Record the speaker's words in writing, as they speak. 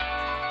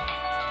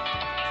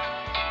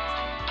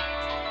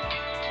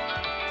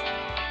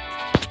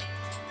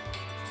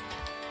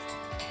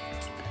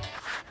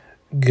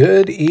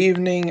Good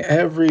evening,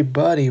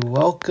 everybody.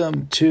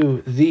 Welcome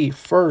to the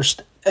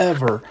first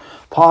ever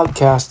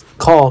podcast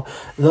called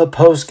The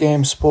Post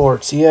Game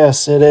Sports.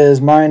 Yes, it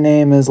is. My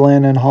name is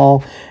Landon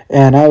Hall,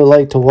 and I would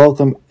like to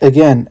welcome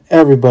again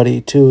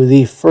everybody to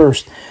the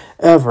first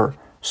ever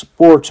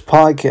sports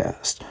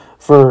podcast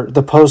for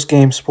The Post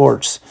Game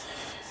Sports.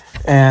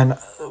 And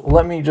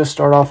let me just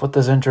start off with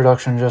this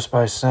introduction just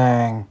by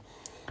saying,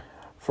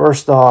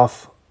 first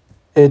off,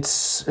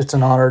 it's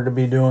an honor to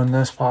be doing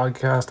this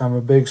podcast. I'm a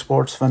big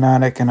sports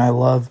fanatic and I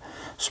love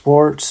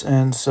sports,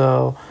 and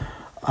so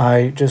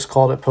I just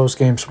called it Post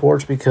Game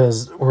Sports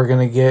because we're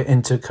going to get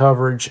into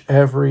coverage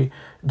every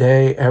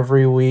day,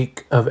 every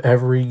week of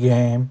every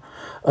game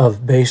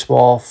of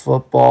baseball,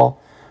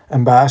 football,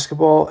 and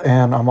basketball,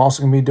 and I'm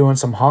also going to be doing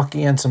some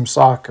hockey and some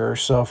soccer.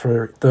 So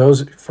for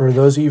those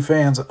of you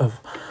fans of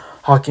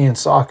hockey and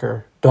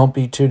soccer, don't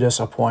be too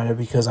disappointed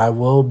because I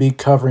will be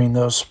covering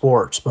those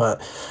sports,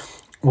 but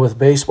with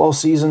baseball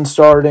season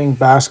starting,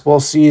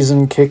 basketball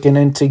season kicking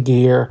into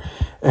gear,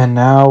 and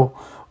now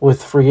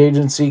with free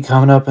agency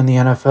coming up in the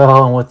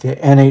NFL and with the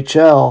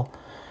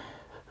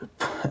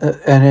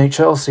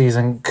NHL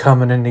season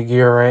coming into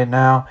gear right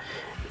now,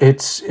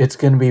 it's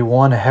going to be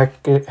one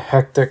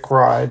hectic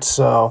ride.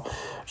 So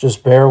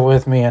just bear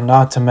with me, and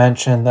not to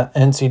mention the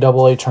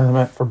NCAA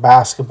tournament for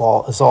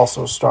basketball is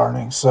also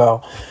starting.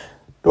 So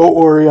don't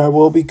worry, I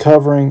will be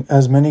covering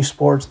as many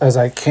sports as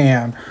I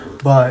can,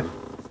 but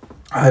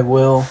I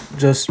will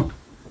just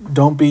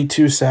don't be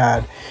too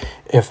sad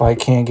if I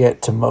can't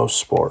get to most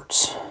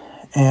sports.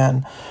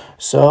 And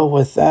so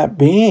with that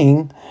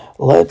being,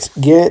 let's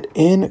get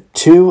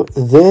into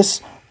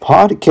this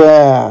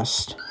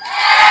podcast.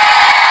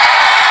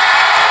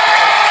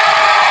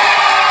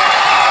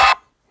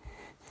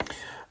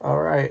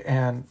 All right,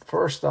 and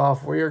first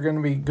off, we are going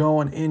to be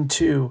going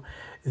into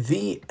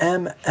the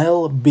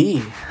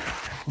MLB.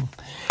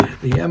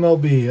 The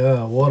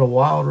MLB, what a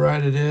wild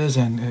ride it is,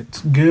 and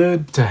it's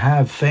good to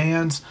have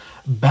fans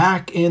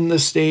back in the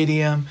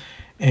stadium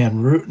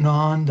and rooting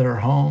on their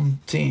home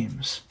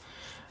teams.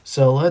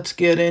 So let's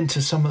get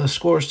into some of the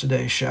scores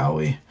today, shall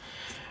we?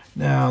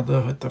 Now,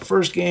 the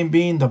first game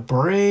being the Atlanta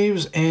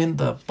Braves and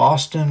the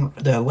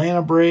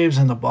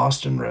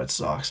Boston Red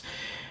Sox.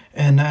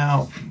 And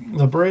now,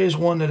 the Braves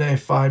won today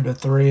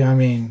 5-3. I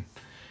mean,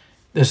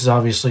 this is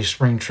obviously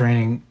spring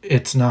training.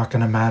 It's not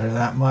going to matter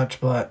that much,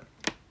 but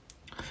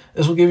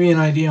this will give you an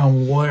idea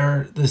on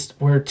where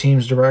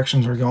teams'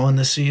 directions are going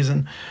this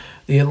season.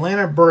 The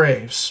Atlanta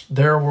Braves,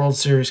 they're a World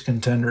Series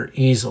contender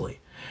easily.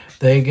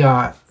 They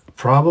got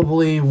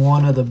probably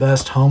one of the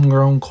best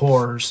homegrown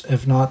cores,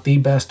 if not the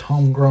best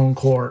homegrown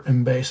core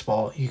in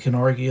baseball. You can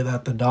argue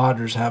that the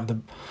Dodgers have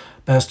the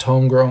best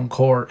homegrown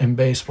core in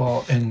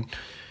baseball and,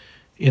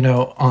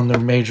 on their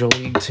major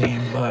league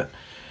team. But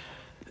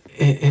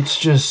it's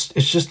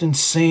just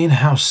insane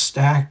how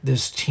stacked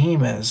this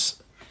team is.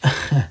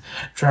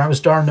 Travis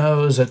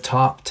d'Arnaud is a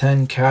top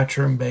 10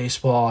 catcher in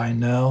baseball. I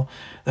know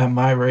that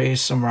might raise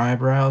some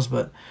eyebrows,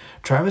 but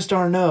Travis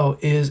d'Arnaud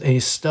is a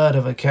stud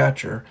of a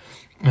catcher.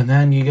 And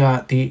then you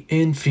got the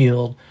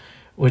infield,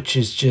 which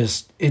is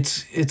just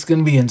it's going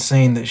to be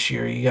insane this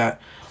year. You got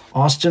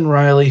Austin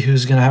Riley,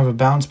 who's going to have a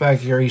bounce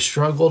back year. He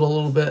struggled a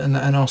little bit in the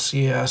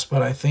NLCS,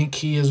 but I think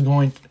he's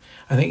going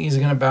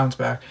to bounce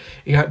back.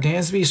 You got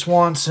Dansby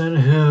Swanson,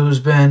 who's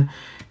been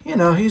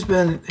he's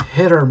been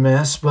hit or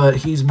miss, but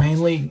he's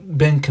mainly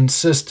been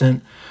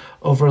consistent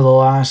over the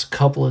last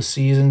couple of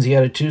seasons. He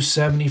had a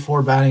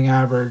 .274 batting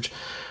average,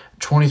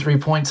 23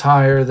 points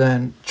higher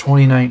than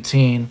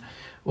 2019,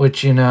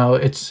 which,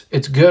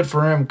 it's good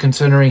for him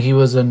considering he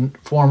was a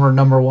former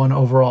number one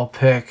overall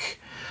pick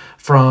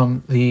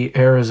from the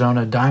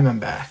Arizona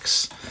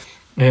Diamondbacks.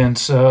 And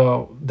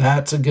so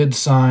that's a good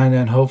sign,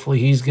 and hopefully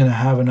he's going to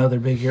have another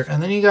big year.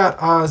 And then you got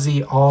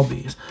Ozzie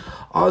Albies.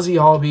 Ozzie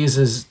Albies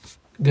is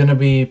going to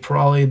be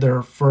probably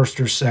their first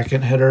or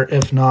second hitter.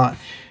 If not,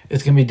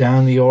 it's going to be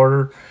down the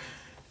order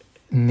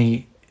in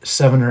the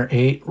 7 or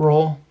 8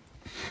 role.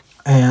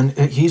 And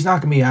he's not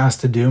going to be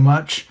asked to do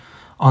much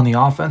on the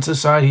offensive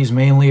side. He's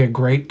mainly a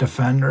great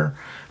defender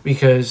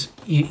because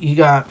you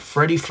got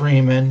Freddie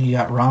Freeman, you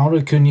got Ronald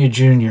Acuna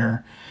Jr.,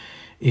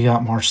 you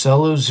got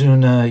Marcell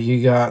Ozuna,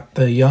 you got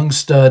the young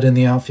stud in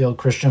the outfield,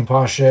 Christian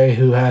Pache,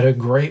 who had a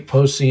great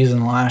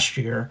postseason last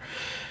year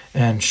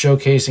and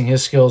showcasing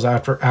his skills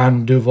after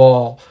Adam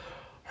Duvall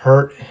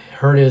hurt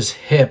his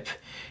hip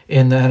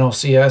in the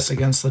NLCS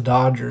against the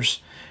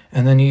Dodgers.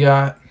 And then you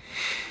got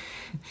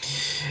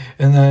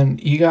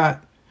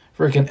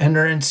freaking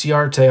Ender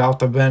Inciarte off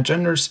the bench.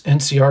 Ender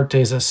Inciarte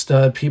is a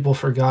stud. People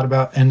forgot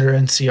about Ender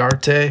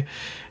Inciarte.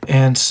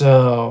 And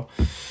so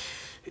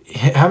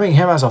having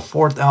him as a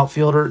fourth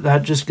outfielder,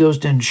 that just goes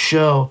to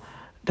show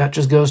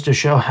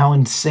how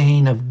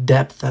insane of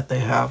depth that they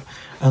have.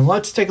 And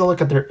let's take a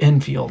look at their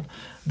infield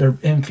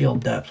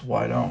depth.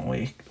 Why don't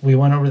we? We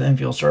went over the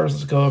infield starters.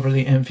 Let's go over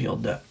the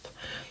infield depth.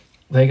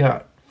 They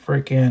got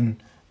freaking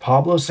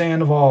Pablo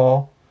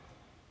Sandoval,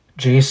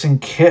 Jason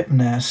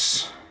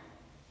Kipnis,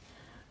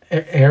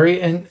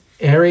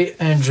 Ari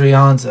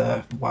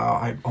Andrianza. Wow,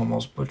 I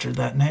almost butchered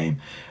that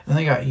name. And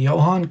they got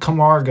Johan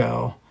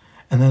Camargo,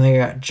 and then they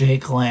got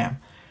Jake Lamb.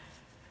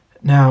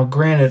 Now,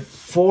 granted,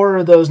 4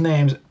 of those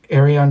names,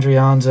 Ari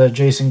Andrianza,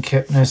 Jason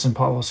Kipnis, and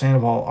Pablo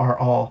Sandoval, are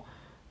all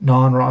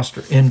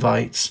non-roster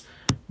invites.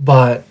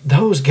 But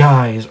those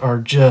guys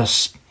are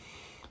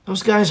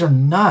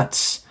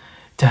nuts.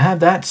 To have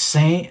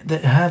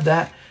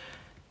that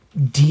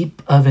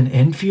deep of an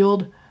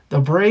infield, the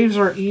Braves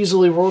are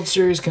easily World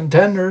Series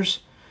contenders.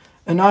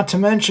 And not to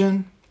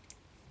mention,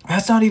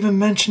 that's not even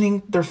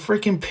mentioning their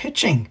freaking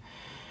pitching.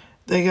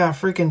 They got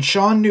freaking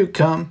Sean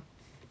Newcomb,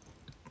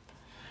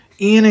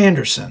 Ian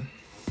Anderson,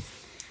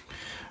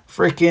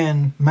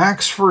 freaking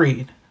Max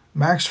Fried.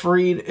 Max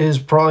Fried is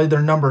probably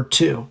their number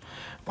 2.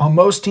 On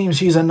most teams,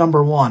 he's a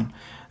number 1.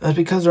 That's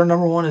because their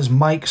number 1 is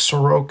Mike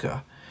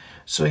Soroka.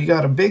 So you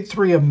got a big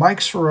 3 of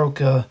Mike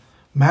Soroka,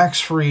 Max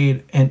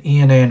Fried, and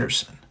Ian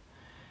Anderson.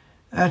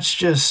 That's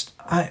just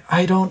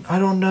I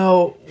don't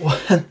know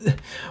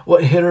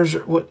what hitters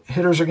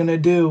are gonna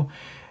do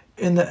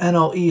in the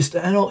NL East. The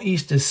NL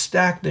East is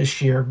stacked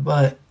this year,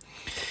 but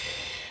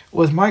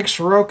with Mike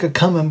Soroka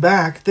coming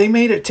back, they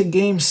made it to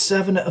Game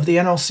 7 of the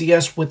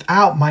NLCS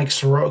without Mike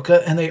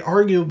Soroka, and they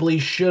arguably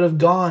should have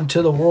gone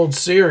to the World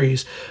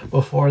Series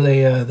before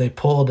they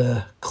pulled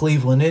a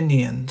Cleveland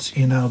Indians,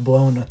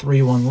 blowing a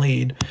 3-1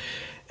 lead.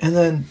 And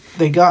then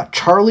they got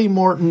Charlie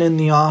Morton in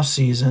the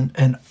offseason,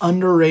 an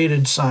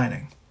underrated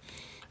signing.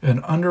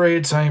 An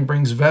underrated signing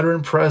brings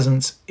veteran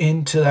presence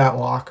into that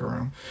locker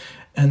room.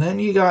 And then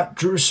you got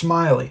Drew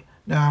Smyly.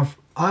 Now,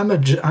 I'm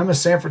a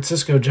San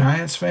Francisco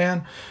Giants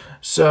fan,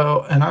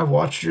 and I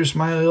watched Drew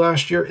Smyly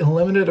last year in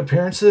limited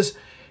appearances.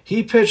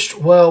 He pitched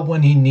well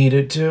when he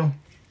needed to.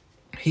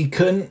 He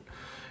didn't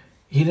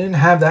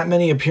have that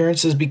many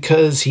appearances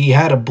because he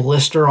had a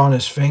blister on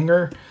his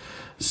finger.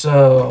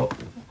 So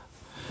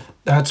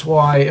that's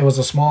why it was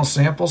a small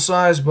sample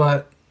size,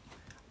 but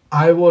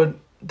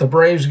the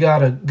Braves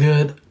got a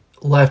good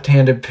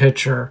left-handed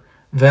pitcher,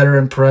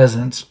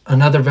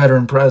 another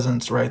veteran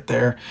presence right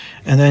there.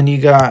 And then you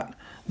got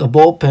the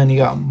bullpen, you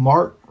got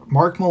Mark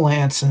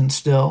Melancon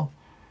still,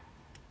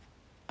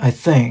 I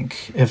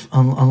think,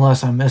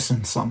 unless I'm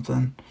missing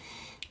something.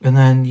 And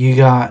then you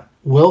got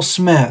Will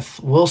Smith,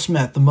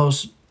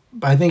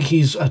 I think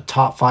he's a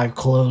top 5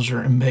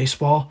 closer in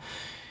baseball.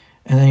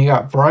 And then you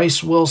got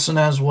Bryce Wilson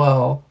as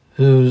well,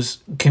 who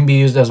can be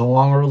used as a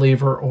long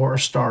reliever or a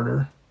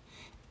starter.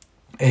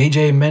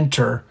 AJ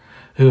Minter,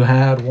 who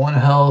had one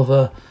hell of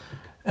a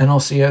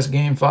NLCS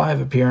Game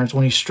 5 appearance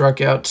when he struck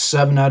out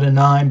 7 out of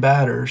 9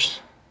 batters.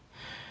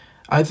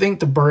 I think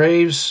the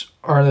Braves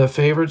are the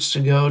favorites to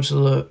go to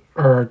the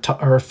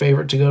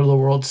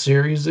World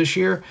Series this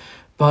year,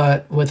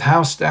 but with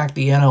how stacked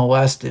the NL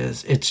West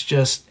is, it's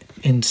just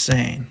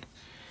insane.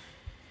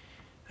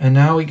 And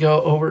now we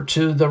go over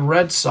to the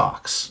Red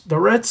Sox. The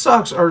Red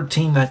Sox are a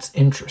team that's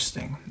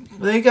interesting.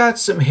 They got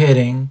some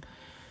hitting.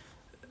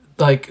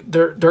 Like,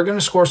 they're going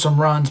to score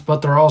some runs,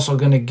 but they're also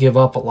going to give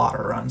up a lot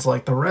of runs.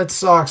 Like, the Red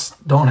Sox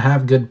don't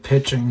have good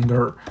pitching.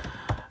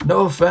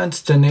 No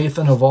offense to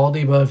Nathan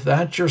Eovaldi, but if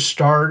that's your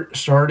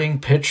starting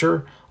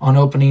pitcher on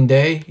opening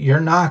day,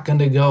 you're not going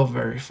to go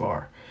very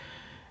far.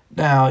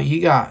 Now,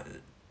 you got,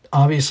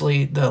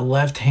 obviously, the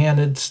left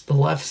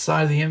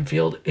side of the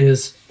infield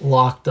is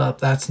locked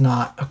up. That's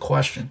not a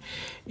question.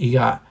 You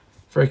got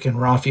freaking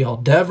Rafael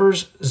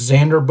Devers,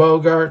 Xander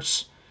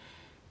Bogaerts,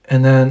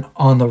 and then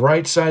on the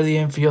right side of the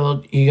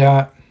infield, you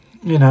got,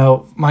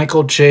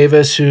 Michael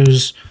Chavis,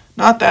 who's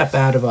not that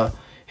bad of a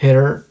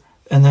hitter.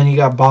 And then you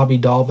got Bobby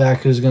Dahlbeck,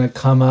 who's going to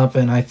come up,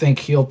 and I think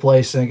he'll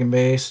play second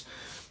base.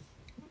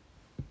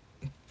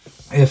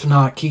 If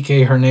not,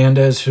 Kike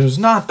Hernandez, who's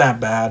not that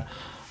bad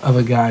of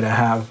a guy to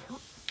have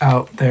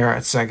out there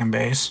at second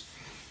base.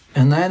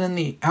 And then in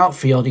the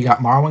outfield, you got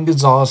Marwin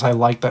Gonzalez. I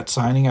like that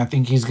signing. I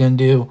think he's going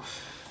to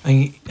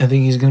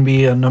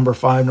be a number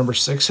 5, number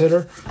 6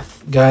 hitter.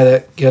 Guy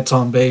that gets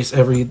on base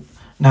every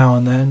now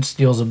and then,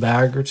 steals a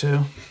bag or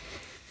two.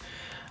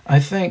 I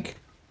think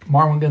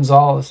Marwin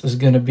Gonzalez is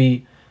going to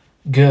be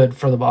good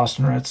for the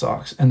Boston Red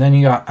Sox. And then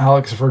you got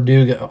Alex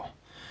Verdugo.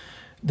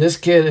 This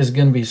kid is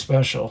going to be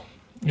special.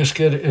 This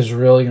kid is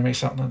really going to be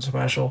something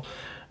special.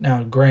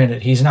 Now,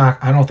 granted,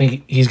 I don't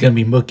think he's going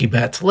to be Mookie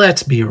Betts.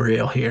 Let's be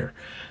real here.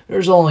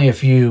 There's only a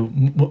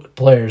few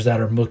players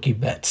that are Mookie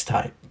Betts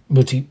type.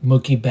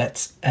 Mookie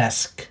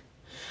Betts-esque.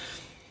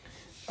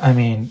 I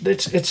mean,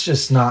 it's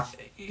just not...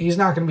 He's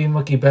not going to be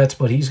Mookie Betts,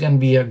 but he's going to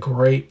be a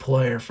great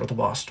player for the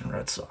Boston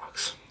Red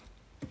Sox.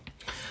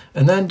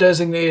 And then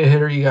designated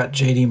hitter, you got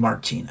J.D.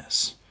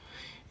 Martinez.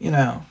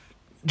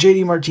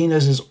 J.D.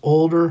 Martinez is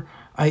older.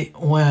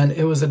 When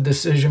it was a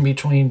decision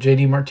between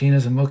J.D.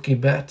 Martinez and Mookie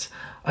Betts,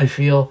 I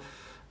feel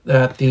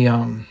that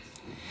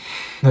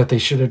that they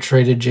should have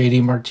traded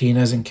J.D.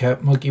 Martinez and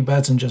kept Mookie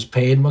Betts and just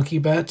paid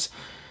Mookie Betts.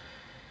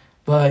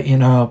 But,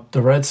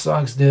 the Red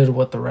Sox did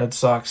what the Red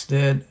Sox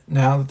did.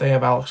 Now that they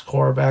have Alex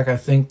Cora back, I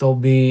think they're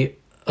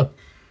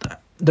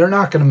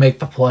not going to make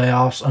the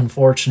playoffs,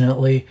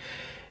 unfortunately.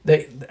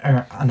 They're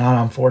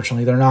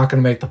not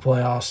going to make the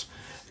playoffs.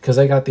 because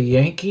they got the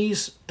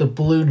Yankees, the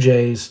Blue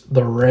Jays,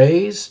 the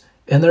Rays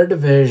in their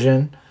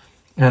division.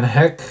 And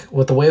heck,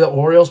 with the way the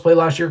Orioles played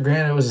last year,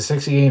 granted it was a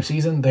 60-game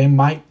season, they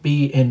might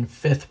be in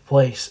 5th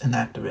place in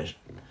that division.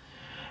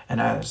 And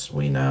as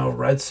we know,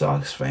 Red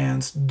Sox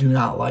fans do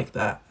not like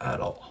that at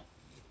all.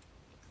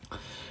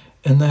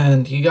 And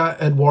then you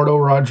got Eduardo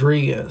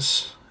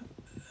Rodriguez.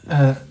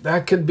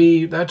 That could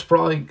be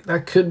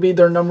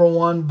their number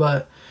 1,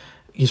 but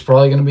he's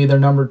probably going to be their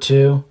number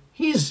 2.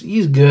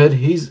 He's good.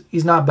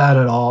 He's not bad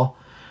at all.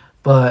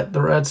 But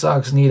the Red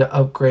Sox need to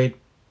upgrade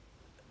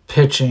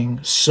pitching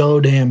so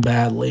damn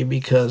badly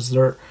because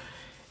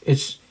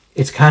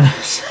it's kind of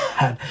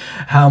sad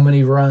how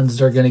many runs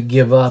they're going to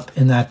give up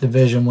in that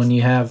division when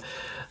you have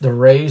the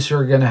Rays who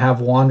are going to have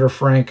Wander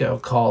Franco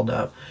called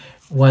up,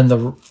 when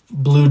the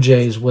Blue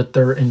Jays with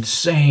their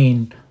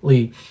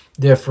insanely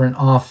different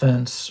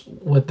offense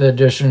with the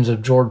additions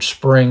of George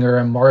Springer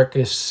and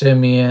Marcus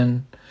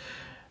Semien,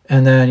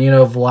 and then,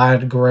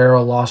 Vlad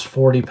Guerrero lost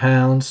 40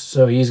 pounds,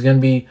 so he's going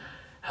to be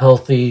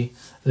healthy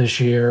this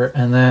year.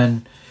 And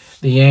then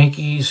the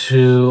Yankees,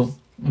 who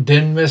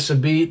didn't miss a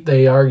beat,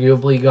 they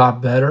arguably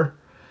got better.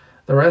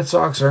 The Red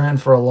Sox are in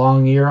for a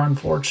long year,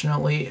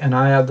 unfortunately, and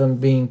I have them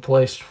being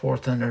placed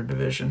 4th in their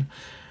division.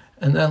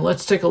 And then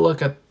let's take a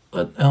look at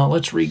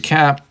let's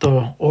recap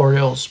the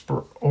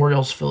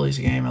Orioles-Phillies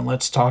game, and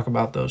let's talk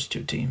about those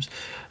two teams.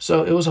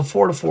 So it was a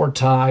 4-4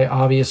 tie.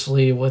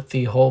 Obviously, with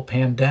the whole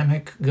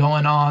pandemic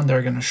going on,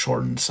 they're going to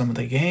shorten some of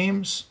the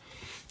games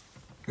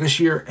this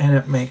year, and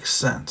it makes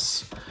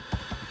sense.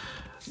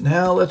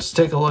 Now let's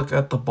take a look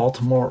at the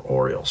Baltimore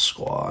Orioles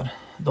squad.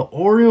 The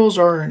Orioles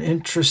are an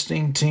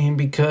interesting team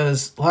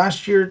because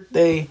last year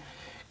they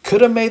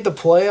could have made the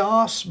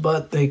playoffs,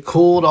 but they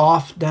cooled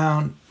off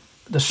down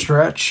the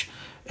stretch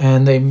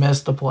and they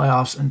missed the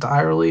playoffs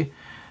entirely.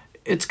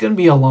 It's going to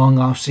be a long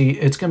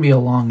It's going to be a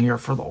long year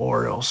for the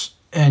Orioles.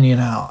 And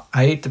I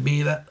hate to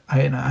be that, I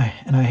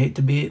hate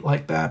to be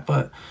like that,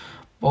 but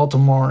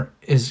Baltimore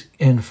is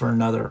in for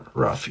another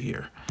rough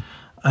year.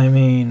 I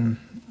mean,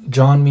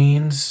 John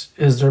Means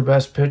is their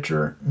best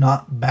pitcher.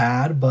 Not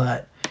bad,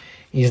 but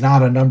he's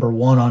not a number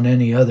 1 on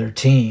any other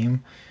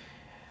team.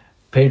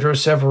 Pedro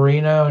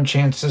Severino and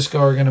Chance Sisco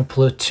are going to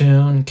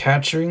platoon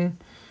catching.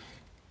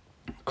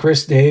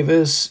 Chris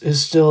Davis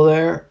is still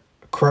there.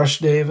 Crush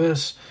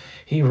Davis.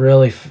 He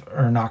really,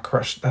 or not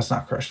Crush, that's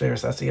not Crush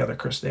Davis, that's the other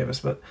Chris Davis.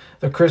 But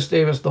the Chris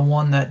Davis, the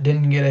one that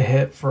didn't get a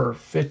hit for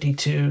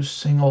 52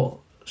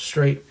 single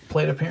straight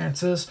plate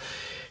appearances,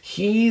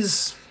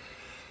 he's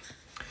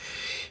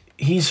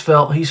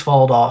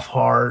fallen off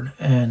hard,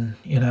 and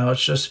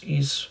it's just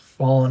he's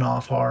fallen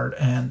off hard,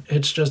 and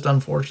it's just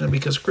unfortunate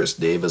because Chris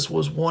Davis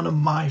was one of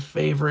my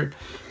favorite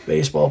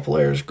baseball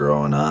players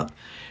growing up.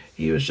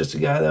 He was just a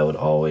guy that would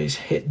always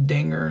hit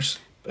dingers,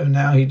 and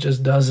now he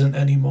just doesn't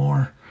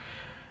anymore,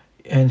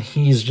 and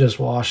he's just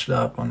washed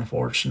up,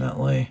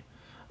 unfortunately.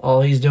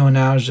 All he's doing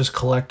now is just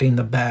collecting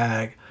the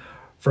bag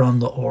from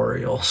the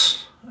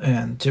Orioles,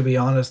 and to be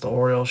honest, the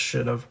Orioles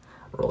should have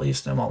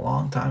released him a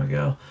long time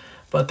ago.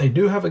 But they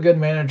do have a good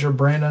manager,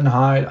 Brandon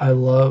Hyde. I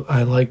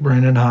like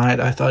Brandon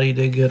Hyde. I thought he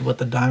did good with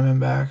the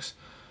Diamondbacks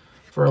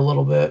for a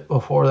little bit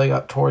before they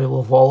got Torey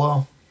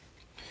Lovullo.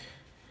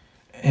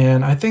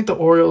 And I think the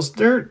Orioles,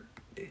 they're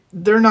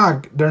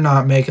not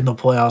making the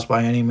playoffs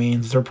by any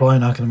means. They're probably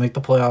not going to make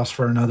the playoffs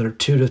for another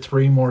 2 to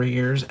 3 more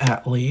years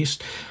at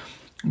least.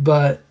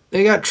 But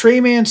they got Trey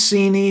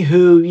Mancini,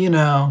 who,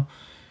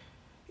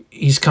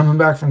 he's coming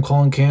back from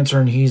colon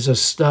cancer and he's a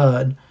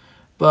stud.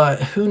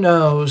 But who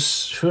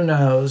knows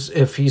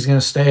if he's going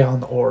to stay on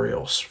the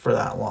Orioles for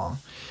that long.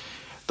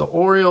 The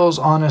Orioles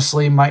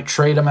honestly might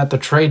trade him at the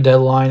trade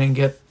deadline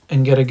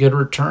and get a good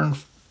return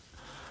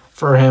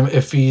for him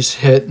if he's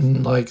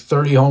hitting like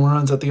 30 home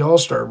runs at the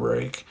All-Star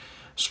break.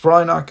 He's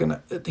probably not going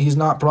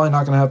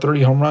to have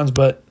 30 home runs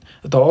but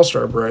at the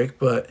All-Star break,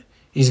 but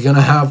he's going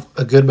to have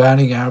a good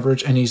batting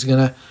average and he's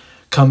going to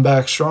come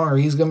back stronger.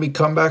 He's going to be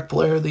comeback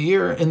player of the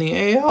year in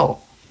the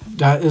AL.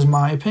 That is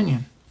my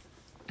opinion.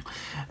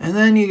 And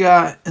then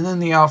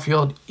the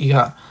outfield, you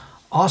got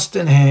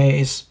Austin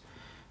Hayes,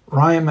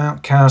 Ryan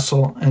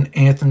Mountcastle, and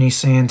Anthony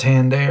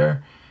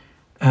Santander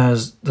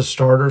as the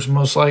starters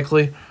most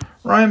likely.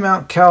 Ryan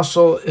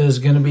Mountcastle is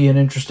going to be an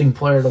interesting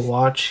player to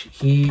watch.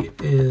 He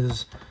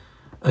is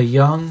a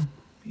young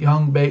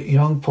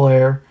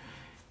player,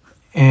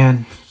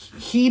 and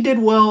he did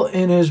well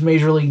in his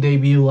major league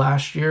debut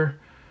last year.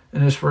 In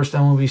his first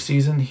MLB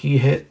season, he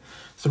hit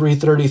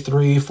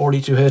 .333,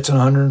 42 hits, and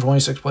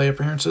 126 plate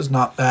appearances.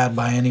 Not bad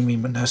by any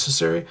means, but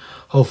necessary.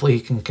 Hopefully he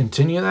can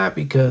continue that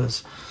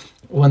because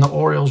when the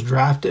Orioles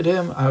drafted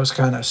him, I was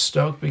kind of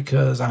stoked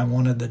because I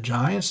wanted the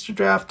Giants to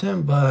draft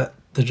him, but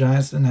the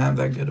Giants didn't have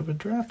that good of a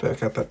draft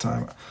pick at that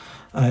time,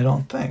 I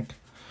don't think.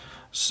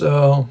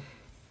 So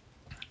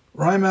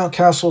Ryan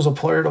Mountcastle is a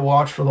player to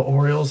watch for the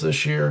Orioles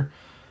this year,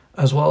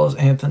 as well as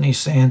Anthony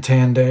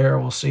Santander.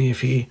 We'll see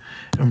if he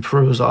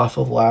improves off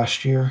of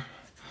last year.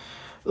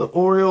 The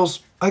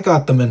Orioles, I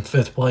got them in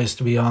 5th place,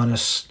 to be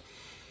honest.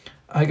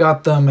 I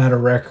got them at a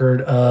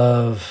record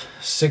of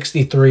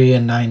 63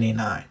 and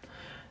 99.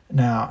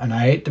 Now, and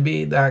I hate to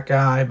be that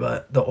guy,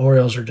 but the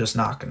Orioles are just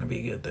not going to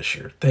be good this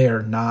year. They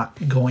are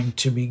not going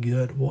to be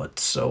good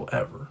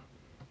whatsoever.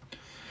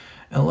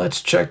 And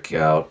let's check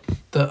out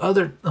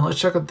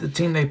the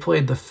team they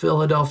played, the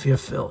Philadelphia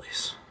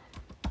Phillies.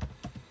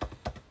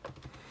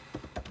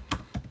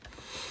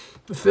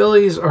 The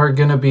Phillies are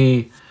going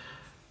to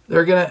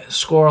they're going to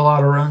score a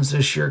lot of runs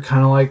this year,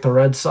 kind of like the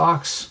Red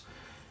Sox.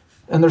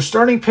 And their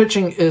starting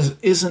pitching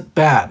isn't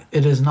bad.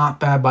 It is not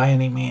bad by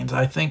any means.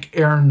 I think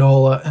Aaron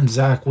Nola and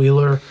Zach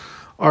Wheeler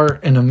are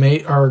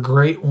a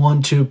great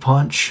 1-2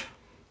 punch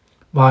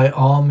by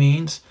all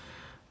means,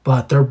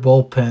 but their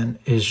bullpen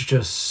is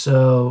just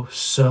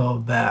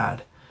so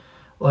bad.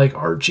 Like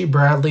Archie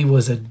Bradley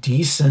was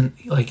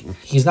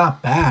he's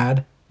not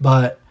bad,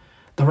 but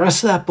the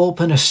rest of that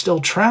bullpen is still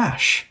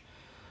trash.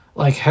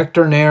 Like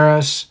Hector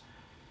Neris,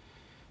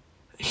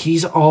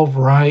 he's all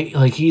right.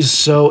 Like, he's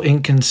so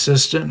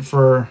inconsistent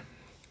for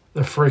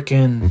the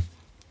freaking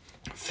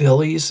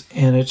Phillies,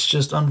 and it's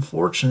just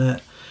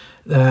unfortunate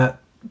that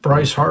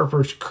Bryce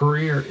Harper's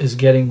career is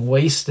getting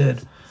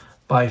wasted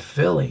by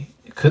Philly.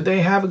 Could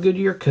they have a good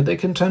year? Could they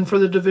contend for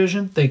the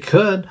division? They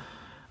could.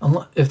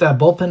 If that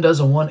bullpen does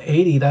a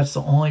 180, that's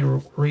the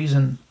only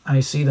reason I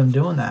see them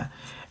doing that.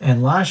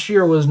 And last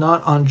year was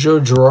not on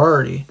Joe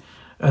Girardi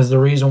as the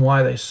reason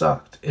why they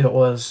sucked. It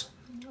was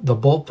the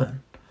bullpen.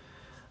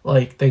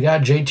 Like, they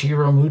got JT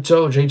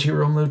Realmuto. JT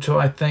Realmuto,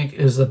 I think,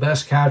 is the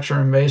best catcher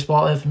in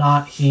baseball. If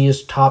not, he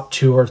is top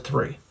 2 or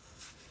 3.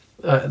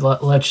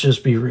 Let's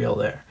just be real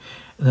there.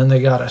 And then they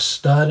got a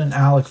stud in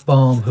Alec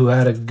Boehm, who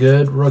had a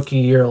good rookie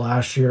year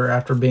last year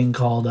after being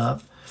called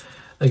up.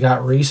 They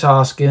got Rhys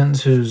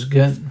Hoskins,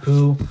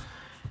 who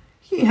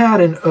he had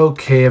an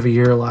okay of a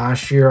year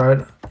last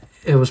year.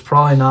 It was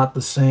probably not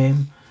the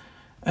same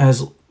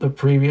as the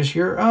previous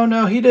year. Oh,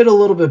 no, he did a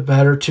little bit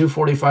better.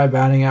 245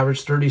 batting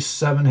average,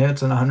 37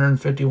 hits, and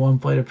 151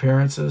 plate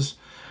appearances.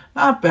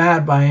 Not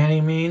bad by any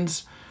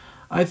means.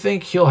 I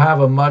think he'll have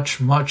a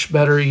much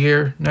better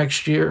year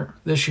this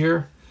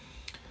year.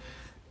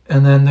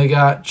 And then they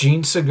got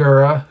Gene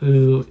Segura,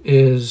 who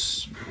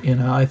is,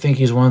 I think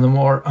he's one of the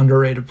more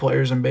underrated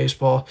players in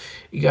baseball.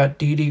 You got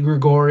Didi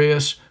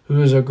Gregorius,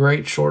 who is a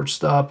great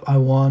shortstop. I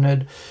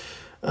wanted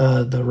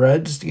the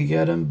Reds to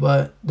get him,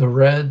 but the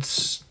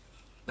Reds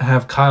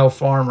have Kyle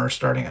Farmer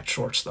starting at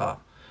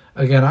shortstop.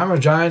 Again, I'm a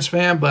Giants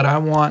fan, but I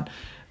want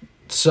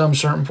some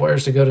certain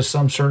players to go to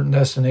some certain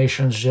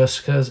destinations just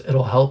because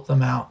it'll help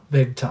them out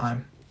big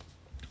time.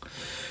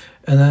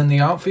 And then the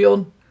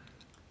outfield,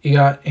 you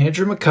got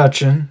Andrew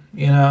McCutchen.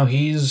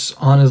 He's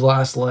on his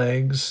last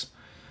legs.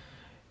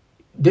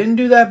 Didn't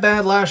do that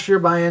bad last year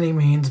by any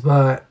means,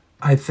 but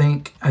I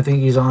think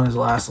he's on his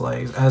last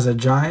legs. As a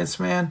Giants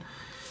fan,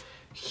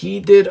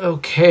 he did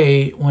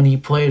okay when he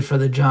played for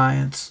the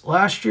Giants.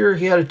 Last year,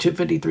 he had a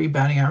 253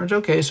 batting average.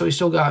 Okay, so he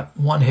still got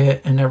 1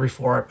 hit in every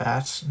 4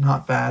 at-bats.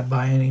 Not bad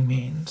by any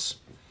means.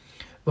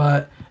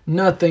 But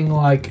nothing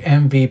like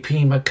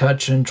MVP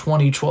McCutchen,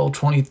 2012,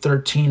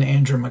 2013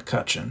 Andrew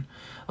McCutchen.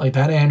 Like,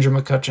 that Andrew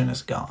McCutchen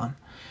is gone.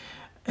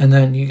 And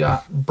then you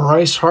got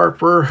Bryce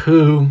Harper,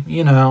 who,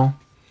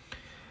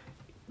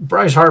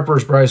 Bryce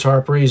Harper's Bryce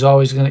Harper.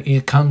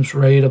 He comes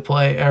ready to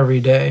play every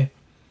day.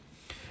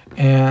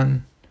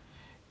 And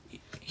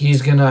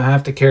he's going to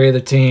have to carry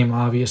the team,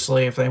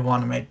 obviously, if they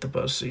want to make the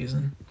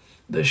postseason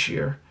this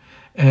year.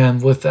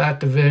 And with that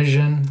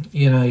division,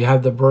 you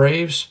have the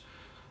Braves,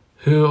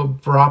 who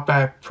brought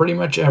back pretty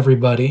much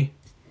everybody.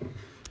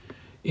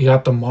 You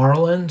got the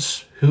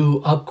Marlins,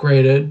 who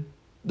upgraded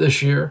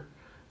this year.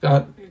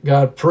 Got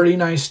a pretty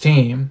nice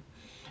team.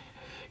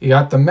 You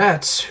got the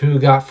Mets, who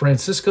got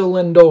Francisco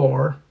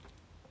Lindor,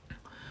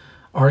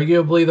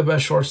 arguably the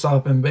best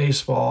shortstop in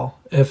baseball,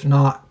 if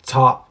not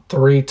top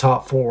 3,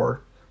 top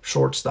 4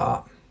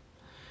 shortstop.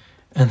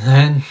 And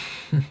then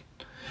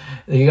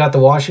you got the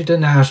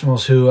Washington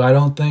Nationals, who I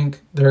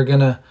think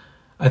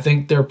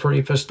they're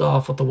pretty pissed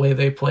off with the way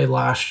they played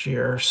last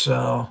year.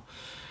 So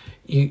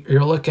you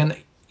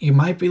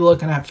might be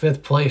looking at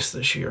 5th place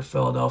this year,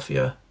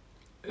 Philadelphia.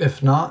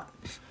 If not,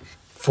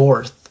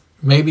 4th.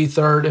 Maybe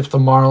 3rd if the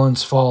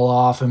Marlins fall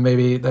off and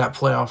maybe that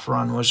playoff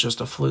run was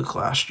just a fluke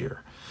last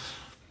year.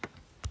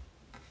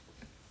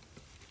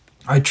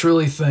 I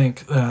truly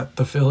think that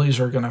the Phillies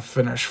are going to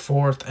finish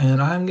 4th,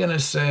 and I'm going to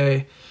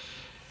say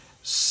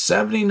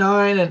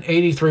 79 and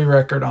 83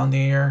 record on the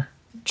year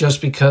just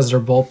because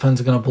their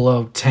bullpen's going to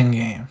blow 10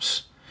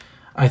 games.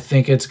 I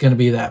think it's going to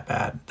be that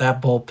bad.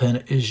 That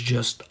bullpen is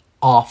just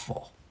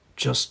awful.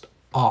 Just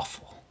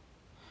awful.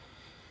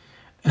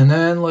 And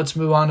then let's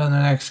move on to the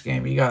next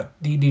game. You got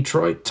the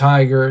Detroit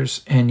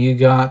Tigers and you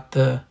got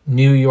the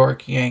New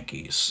York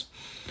Yankees.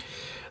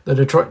 The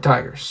Detroit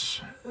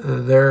Tigers,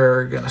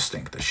 they're going to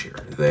stink this year.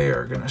 They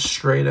are going to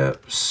straight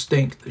up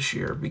stink this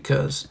year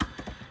because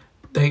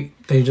they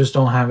just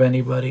don't have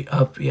anybody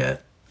up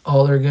yet.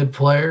 All their good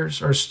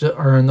players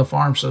are in the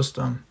farm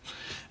system,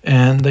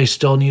 and they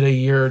still need a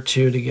year or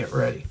 2 to get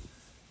ready.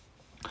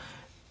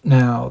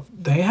 Now,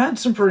 they had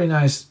some pretty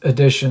nice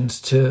additions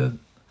to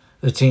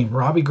the team.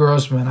 Robbie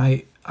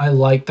Grossman, I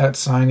like that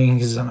signing.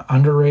 He's an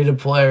underrated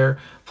player.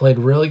 Played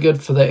really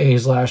good for the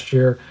A's last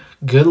year.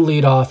 Good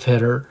leadoff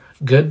hitter.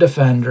 Good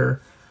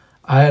defender.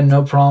 I had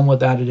no problem with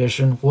that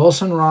addition.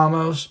 Wilson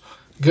Ramos,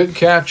 good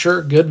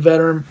catcher, good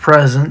veteran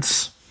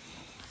presence.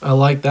 I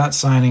like that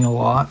signing a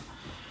lot.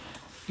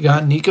 You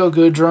got Nico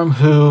Goodrum,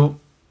 who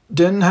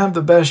didn't have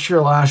the best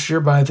year last year,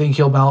 but I think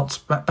he'll bounce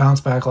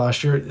back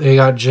last year. They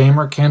got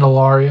Jamer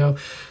Candelario,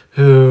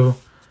 who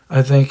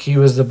I think he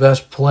was the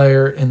best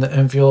player in the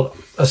infield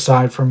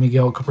aside from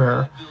Miguel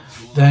Cabrera.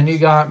 Then you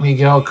got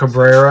Miguel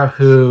Cabrera,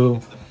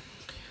 who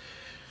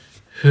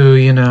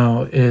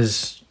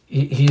is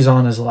he's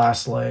on his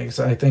last legs.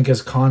 I think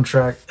his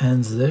contract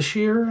ends this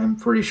year, I'm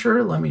pretty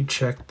sure. Let me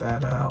check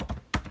that out.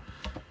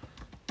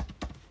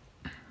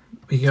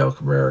 Miguel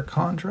Cabrera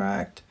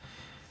contract.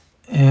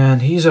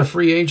 And he's a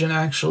free agent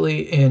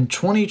actually in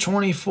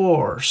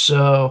 2024.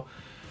 So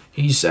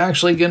he's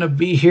actually going to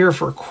be here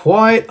for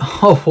quite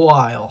a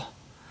while.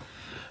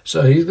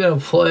 So he's going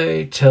to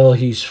play till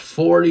he's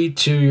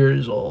 42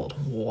 years old.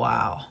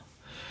 Wow.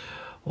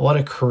 What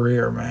a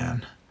career,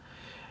 man.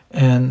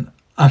 And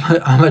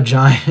I'm a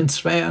Giants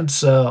fan,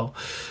 so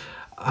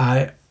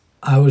I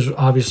was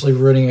obviously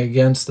rooting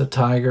against the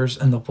Tigers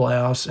in the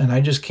playoffs, and I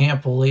just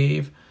can't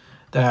believe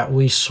that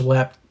we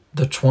swept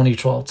the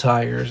 2012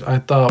 Tigers. I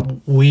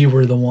thought we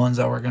were the ones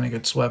that were going to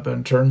get swept,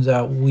 and it turns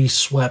out we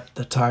swept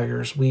the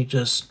Tigers. We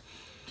just,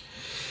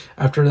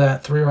 after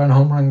that 3-run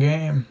home run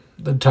game,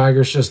 the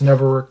Tigers just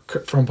never,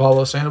 from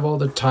Pablo Sandoval,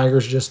 the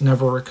Tigers just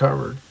never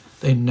recovered.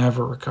 They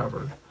never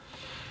recovered.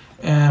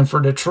 And for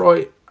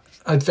Detroit,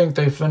 I think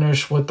they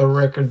finished with the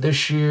record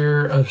this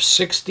year of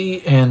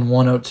 60 and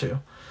 102.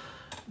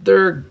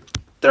 They're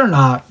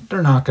not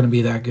going to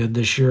be that good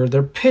this year.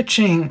 They're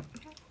pitching.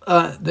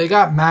 They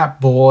got Matt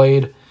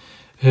Boyd,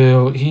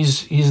 who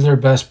he's their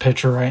best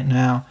pitcher right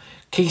now.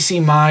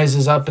 Casey Mize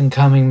is up and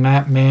coming.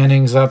 Matt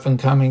Manning's up and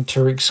coming.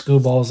 Tariq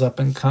Skubal's up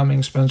and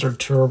coming. Spencer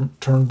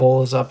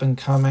Turnbull is up and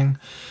coming.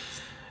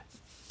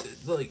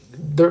 Like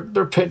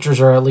their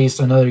pitchers are at least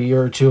another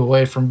year or two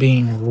away from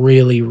being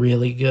really,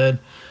 really good.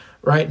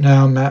 Right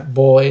now, Matt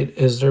Boyd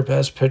is their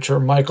best pitcher.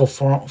 Michael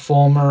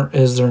Fulmer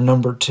is their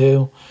number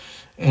 2.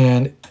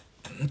 And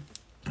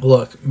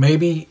look,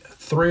 maybe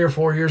 3 or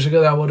 4 years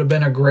ago, that would have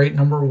been a great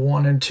number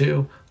 1 and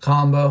 2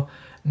 combo.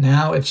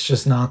 Now it's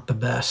just not the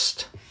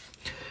best.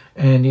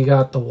 And you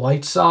got the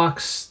White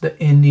Sox, the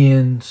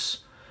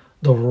Indians,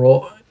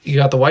 you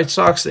got the White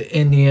Sox, the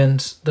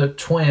Indians, the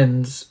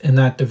Twins in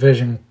that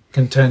division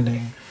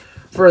contending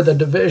for the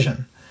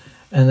division.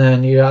 And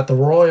then you got the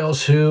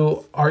Royals,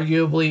 who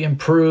arguably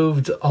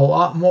improved a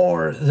lot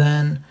more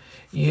than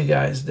you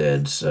guys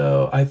did.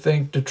 So I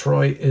think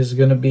Detroit is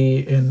going to be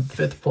in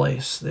 5th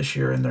place this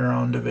year in their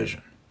own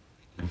division.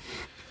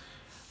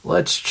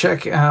 Let's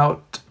check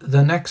out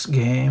the next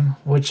game,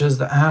 which is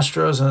the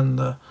Astros and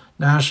the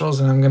Nationals.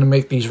 And I'm going to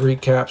make these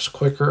recaps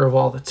quicker of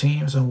all the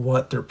teams and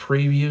what their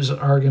previews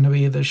are going to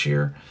be this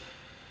year,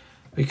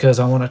 because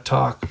I want to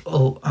talk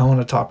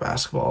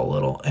basketball a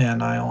little,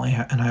 and I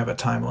have a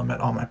time limit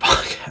on my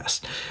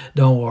podcast.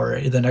 Don't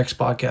worry, the next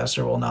podcast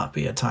there will not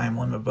be a time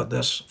limit, but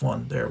this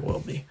one there will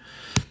be.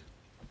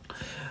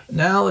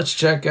 Now let's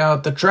check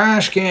out the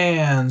trash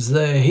cans,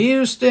 the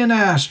Houston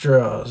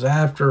Astros.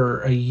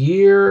 After a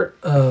year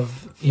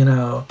of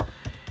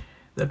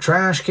the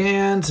trash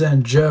cans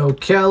and Joe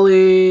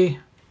Kelly,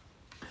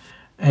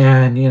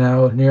 and,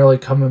 nearly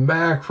coming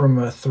back from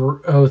a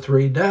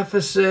 0-3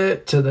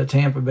 deficit to the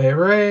Tampa Bay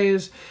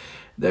Rays,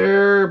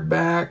 they're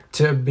back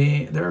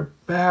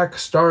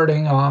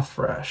starting off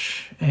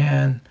fresh.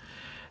 And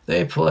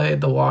they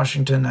played the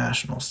Washington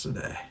Nationals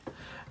today.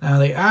 Now,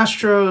 the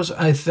Astros,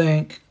 I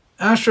think,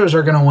 are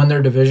going to win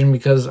their division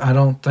because I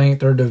don't think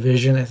their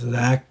division is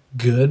that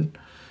good,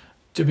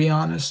 to be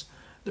honest.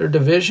 Their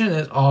division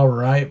is all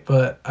right,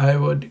 but I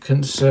would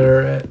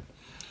consider it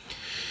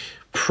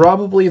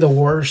probably the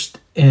worst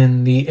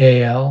in the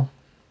AL,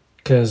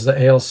 because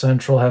the AL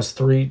Central has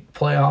 3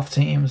 playoff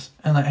teams,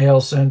 and the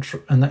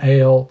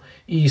AL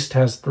East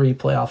has 3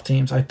 playoff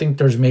teams. I think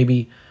there's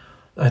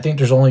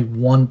only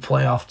 1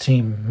 playoff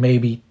team,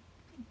 maybe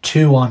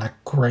 2 on a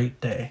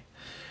great day,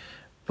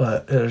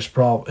 but it's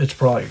probably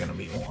going to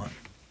be 1.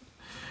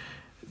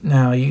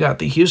 Now you got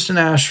the Houston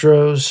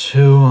Astros,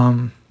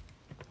 who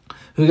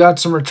got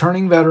some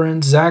returning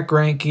veterans: Zach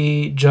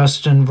Greinke,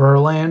 Justin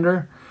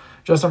Verlander.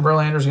 Justin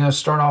Verlander is going to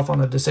start off on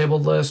the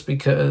disabled list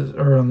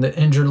on the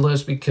injured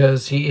list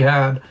because he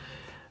had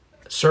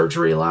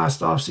surgery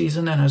last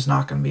offseason and is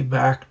not going to be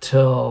back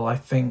till, I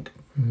think,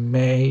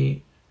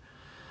 May.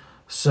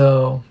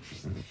 So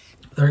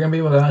they're going to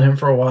be without him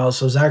for a while.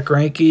 So Zach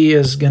Greinke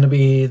is going to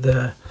be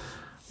the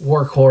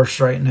workhorse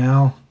right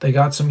now. They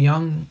got some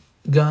young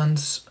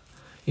guns,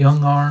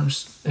 young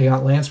arms. They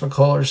got Lance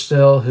McCullers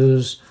still,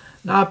 who's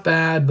not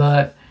bad,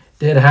 but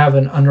did have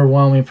an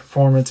underwhelming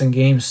performance in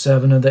Game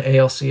 7 of the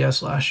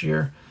ALCS last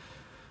year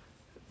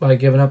by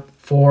giving up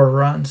 4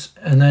 runs.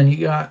 And then you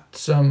got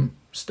some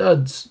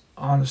studs,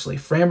 honestly.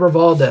 Framber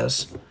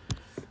Valdez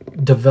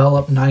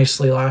developed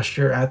nicely last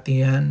year at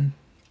the end,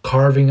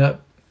 carving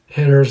up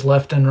hitters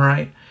left and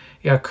right.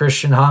 You got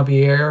Christian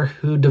Javier,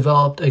 who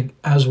developed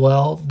as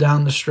well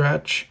down the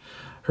stretch.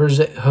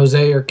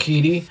 Jose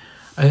Urquidy,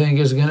 I think,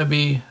 is going to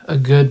be a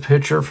good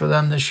pitcher for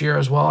them this year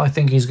as well. I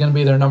think he's going to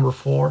be their number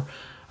 4.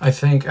 I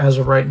think as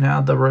of right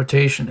now, the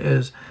rotation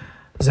is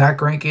Zach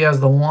Greinke as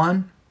the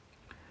 1,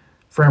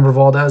 Framber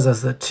Valdez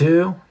as the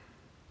 2,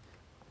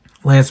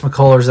 Lance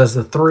McCullers as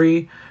the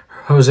 3,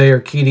 Jose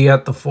Urquidy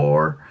at the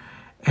 4,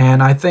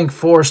 and I think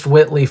Forrest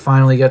Whitley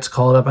finally gets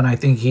called up, and I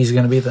think he's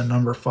going to be the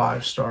number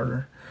 5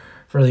 starter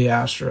for the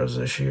Astros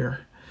this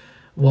year,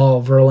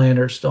 while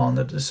Verlander's still on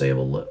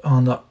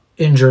the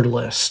injured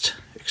list.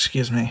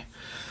 Excuse me.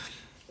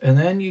 And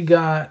then you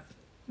got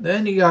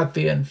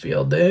the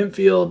infield. The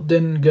infield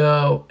didn't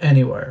go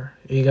anywhere.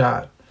 You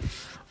got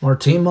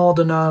Martin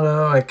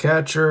Maldonado at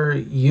catcher,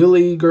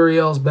 Yuli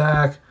Gurriel's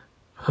back,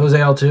 Jose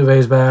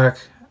Altuve's back,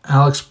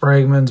 Alex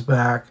Bregman's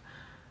back,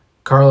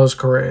 Carlos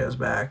Correa's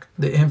back.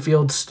 The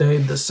infield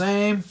stayed the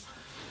same.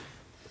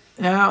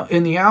 Now,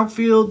 in the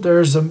outfield,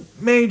 there's a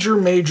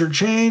major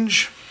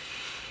change,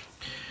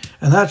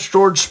 and that's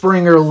George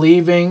Springer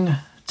leaving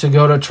to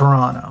go to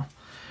Toronto.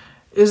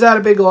 Is that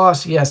a big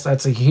loss? Yes,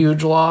 that's a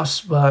huge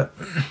loss, but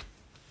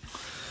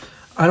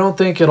I don't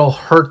think it'll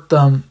hurt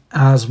them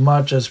as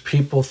much as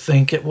people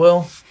think it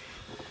will,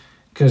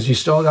 because you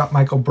still got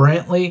Michael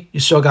Brantley. You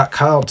still got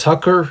Kyle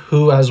Tucker,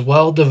 who has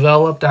well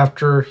developed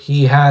after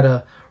he had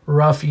a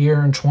rough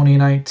year in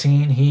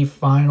 2019. He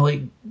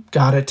finally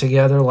got it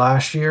together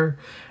last year.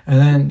 And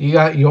then you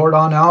got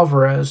Yordan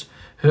Alvarez,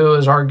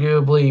 who's going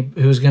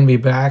to be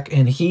back,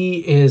 and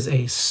he is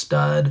a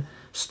stud.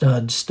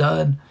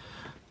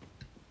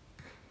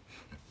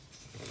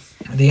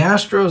 The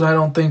Astros, I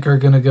don't think, are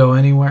going to go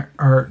anywhere,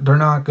 or they're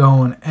not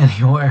going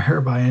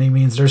anywhere by any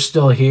means. They're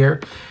still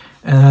here.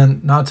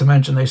 And not to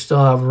mention, they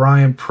still have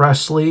Ryan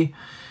Presley,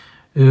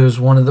 who's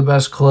one of the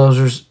best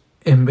closers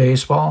in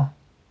baseball,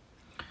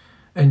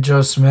 and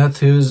Joe Smith,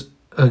 who's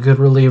a good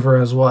reliever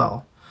as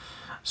well.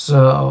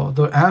 So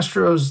the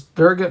Astros,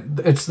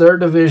 it's their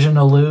division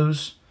to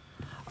lose.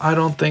 I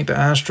don't think the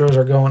Astros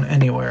are going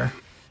anywhere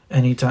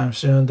anytime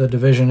soon. The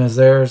division is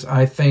theirs.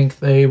 I think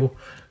they will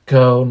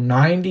go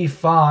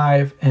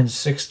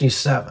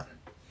 95-67.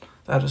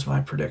 That is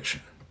my prediction.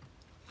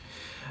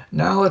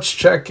 Now let's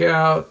check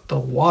out the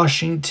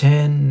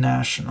Washington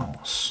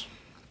Nationals.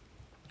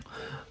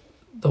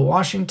 The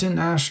Washington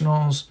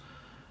Nationals,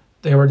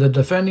 they were the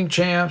defending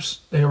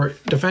champs. They were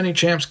defending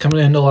champs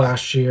coming into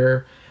last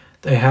year.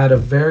 They had a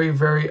very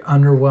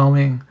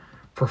underwhelming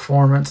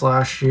performance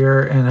last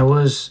year, and it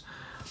was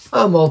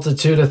a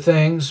multitude of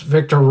things.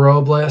 Victor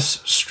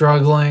Robles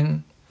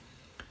struggling.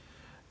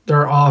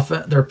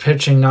 Their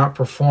pitching not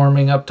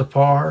performing up to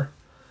par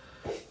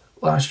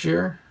last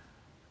year.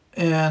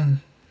 And,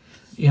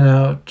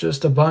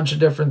 just a bunch of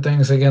different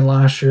things. Again,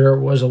 last year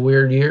was a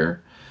weird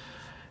year,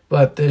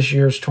 but this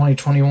year's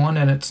 2021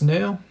 and it's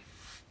new.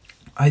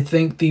 I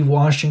think the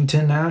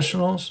Washington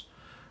Nationals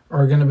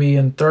are going to be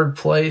in third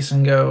place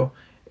and go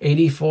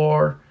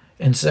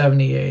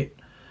 84-78.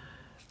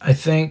 I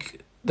think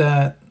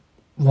that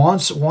Juan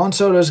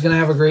Soto is going to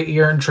have a great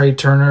year, and Trey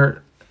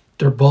Turner,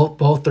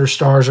 both their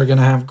stars are going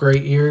to have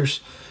great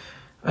years.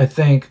 I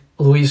think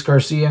Luis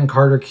Garcia and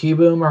Carter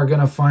Kieboom are going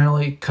to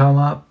finally come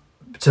up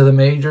to the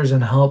majors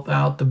and help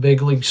out the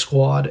big league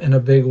squad in a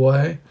big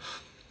way.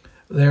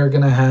 They're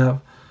going to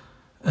have,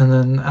 and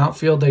then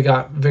outfield, they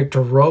got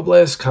Victor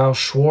Robles, Kyle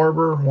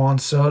Schwarber, Juan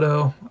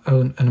Soto,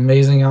 an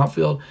amazing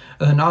outfield.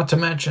 And then not to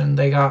mention,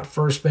 they got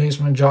first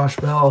baseman Josh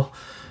Bell,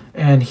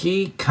 and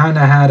he kind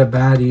of had a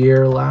bad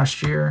year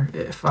last year,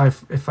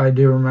 if I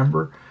do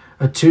remember.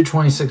 A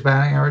 226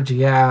 batting average,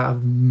 a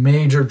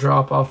major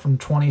drop-off from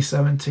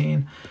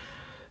 2017.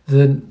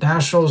 The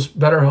Nationals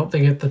better hope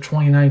they get the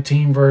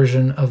 2019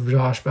 version of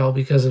Josh Bell,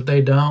 because if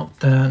they don't,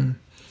 then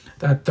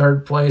that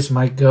third place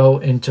might go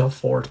into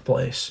fourth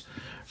place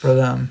for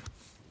them.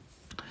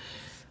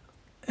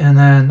 And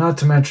then, not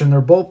to mention,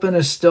 their bullpen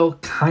is still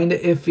kind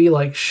of iffy.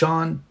 Like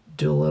Sean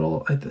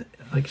Doolittle,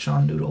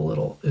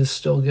 is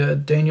still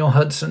good. Daniel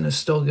Hudson is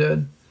still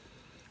good.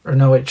 Or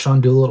no, wait,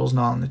 Sean Doolittle's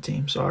not on the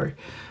team. Sorry.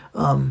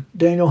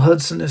 Daniel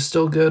Hudson is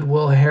still good.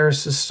 Will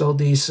Harris is still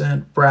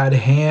decent. Brad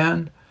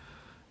Hand,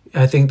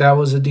 I think that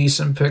was a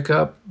decent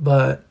pickup,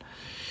 but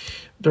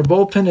their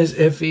bullpen is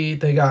iffy.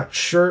 They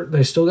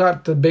still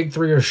got the big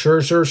three of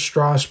Scherzer,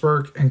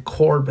 Strasburg, and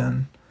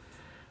Corbin.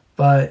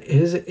 But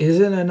is it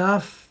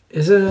enough?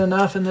 Is it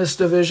enough in this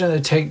division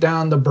to take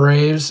down the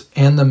Braves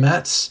and the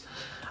Mets?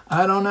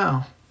 I don't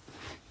know.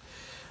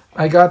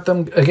 I got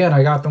them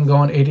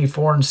going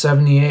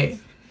 84-78.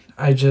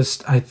 I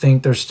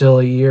think they're still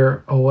a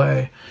year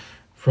away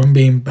from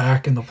being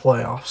back in the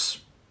playoffs.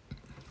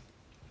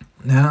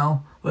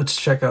 Now, let's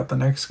check out the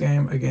next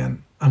game.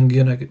 Again, I'm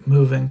going to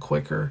move in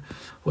quicker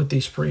with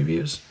these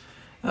previews.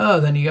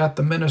 Then you got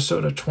the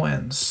Minnesota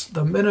Twins.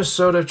 The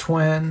Minnesota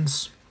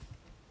Twins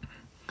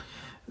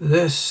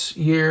this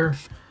year,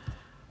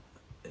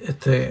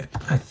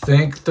 I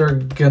think they're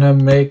going to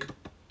make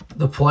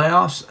the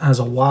playoffs as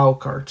a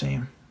wild card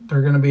team.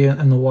 They're going to be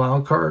in the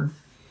wild card.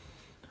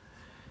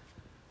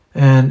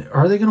 And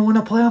are they going to win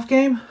a playoff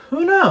game?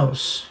 Who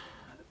knows?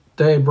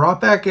 They brought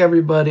back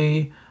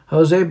everybody.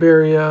 Jose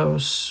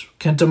Barrios,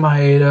 Kenta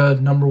Maeda,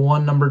 number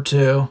 1, number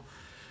 2.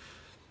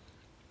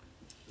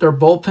 Their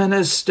bullpen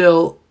is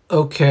still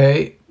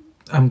okay.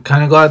 I'm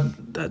kind of glad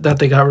that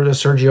they got rid of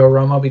Sergio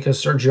Romo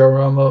because Sergio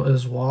Romo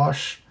is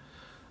washed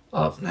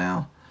up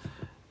now.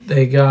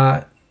 They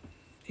got,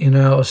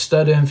 a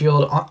stud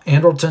infield.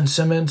 Andrelton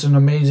Simmons, an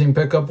amazing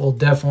pickup, will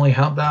definitely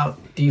help out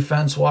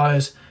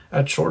defense-wise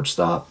at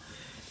shortstop.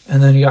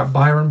 And then you got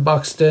Byron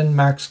Buxton,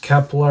 Max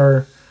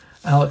Kepler,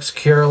 Alex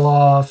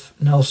Kirilloff,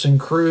 Nelson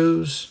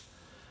Cruz,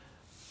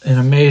 an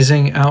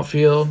amazing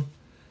outfield.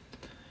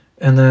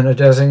 And then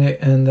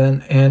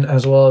and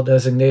as well a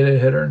designated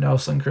hitter,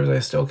 Nelson Cruz. I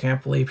still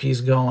can't believe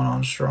he's going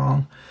on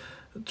strong.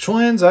 The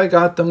Twins, I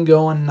got them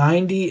going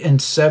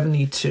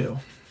 90-72.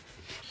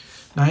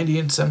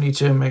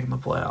 90-72, making the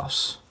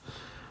playoffs.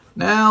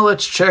 Now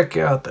let's check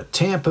out the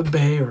Tampa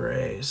Bay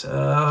Rays.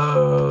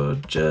 Oh,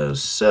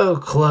 just so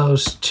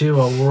close to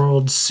a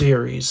World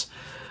Series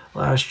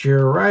last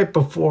year, right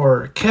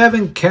before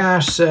Kevin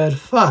Cash said,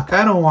 fuck,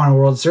 I don't want a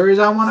World Series,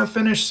 I want to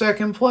finish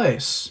second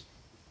place.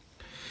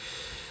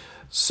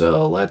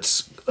 So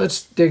let's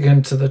dig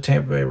into the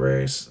Tampa Bay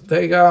Rays.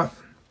 They got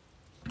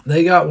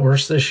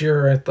worse this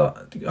year. I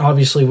thought,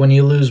 obviously, when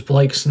you lose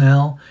Blake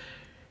Snell,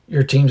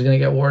 your team's going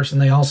to get worse.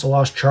 And they also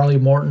lost Charlie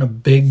Morton, a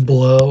big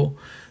blow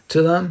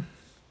to them.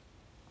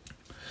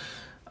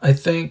 I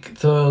think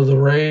the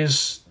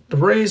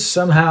Rays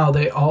somehow,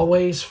 they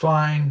always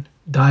find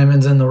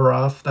diamonds in the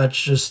rough. That's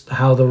just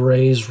how the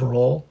Rays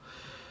roll.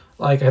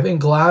 Like, I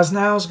think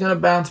Glasnow is going to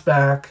bounce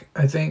back.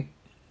 I think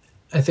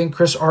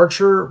Chris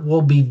Archer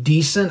will be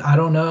decent. I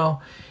don't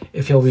know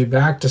if he'll be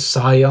back to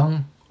Cy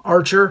Young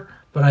Archer,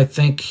 but I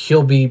think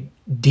he'll be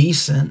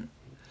decent.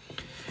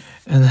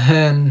 And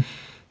then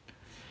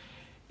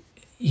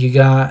you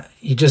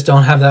just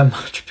don't have that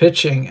much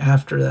pitching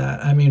after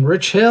that. I mean,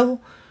 Rich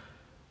Hill,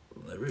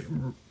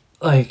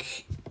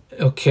 Rich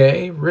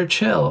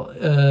Hill,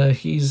 I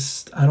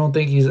don't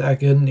think he's that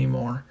good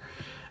anymore.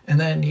 And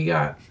then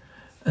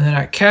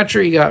at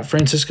catcher, you got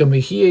Francisco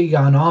Mejia. You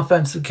got an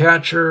offensive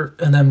catcher,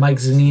 and then Mike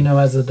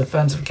Zunino as a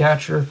defensive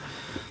catcher.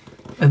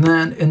 And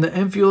then in the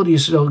infield, you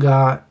still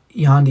got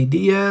Yandy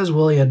Diaz,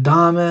 Willie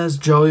Adames,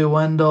 Joey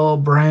Wendell,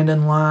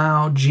 Brandon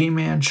Lau,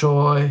 G-Man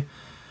Choi.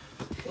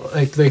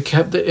 Like, they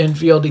kept the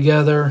infield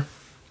together.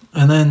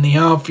 And then the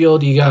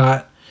outfield, you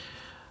got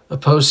a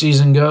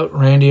postseason GOAT,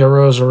 Randy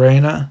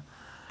Arozarena.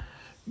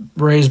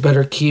 Rays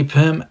better keep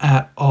him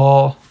at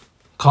all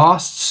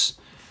costs.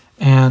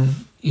 And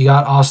you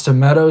got Austin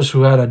Meadows,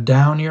 who had a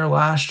down year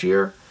last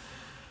year.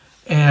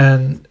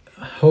 And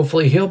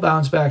hopefully he'll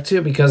bounce back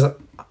too, because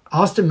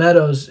Austin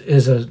Meadows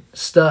is a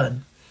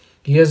stud.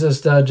 He is a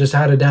stud, just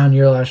had a down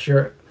year last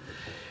year.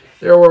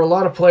 There were a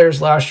lot of players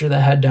last year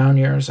that had down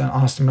years, and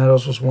Austin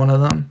Meadows was one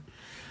of them.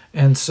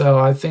 And so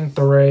I think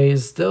the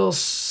Rays still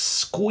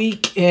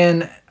squeak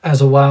in as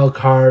a wild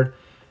card,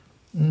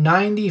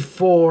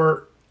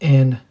 94-68.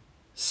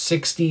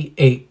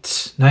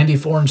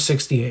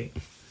 94-68.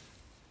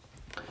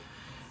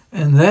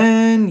 And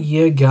then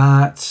you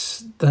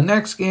got the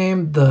next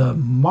game, the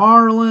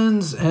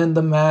Marlins and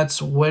the Mets,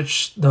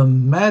 which the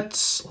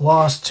Mets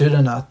lost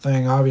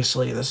 2-0.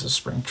 Obviously, this is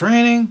spring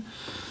training.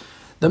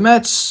 The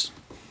Mets,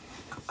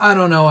 I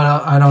don't know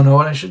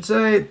what I should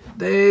say.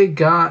 They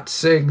got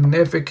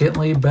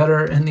significantly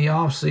better in the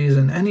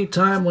offseason.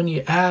 Anytime when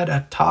you add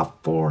a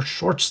top 4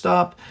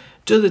 shortstop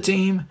to the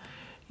team,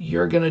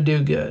 you're going to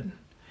do good.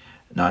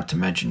 Not to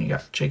mention you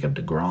got Jacob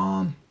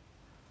deGrom,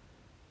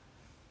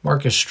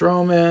 Marcus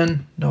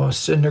Stroman, Noah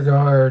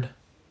Syndergaard,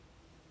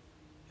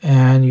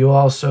 and you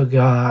also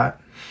got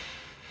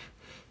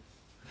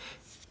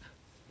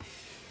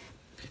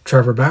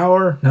Trevor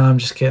Bauer. No, I'm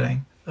just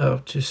kidding. Oh,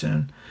 too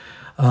soon.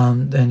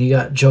 Then you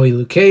got Joey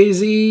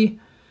Lucchesi.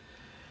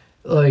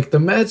 Like, the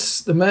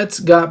Mets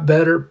got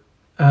better.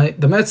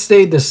 The Mets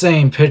stayed the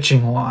same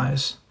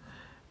pitching-wise.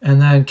 And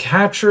then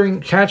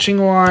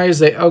catching-wise,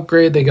 they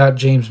upgrade. They got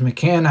James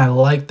McCann. I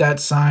like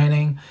that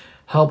signing.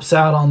 Helps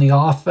out on the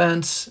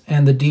offense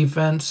and the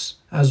defense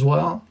as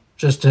well.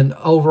 Just an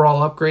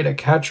overall upgrade at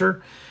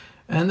catcher.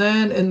 And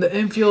then in the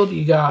infield,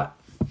 you got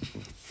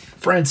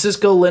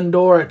Francisco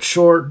Lindor at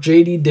short,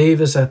 J.D.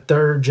 Davis at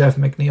third, Jeff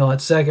McNeil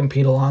at second,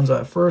 Pete Alonso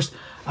at first.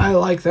 I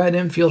like that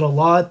infield a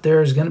lot.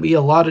 There's going to be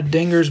a lot of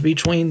dingers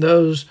between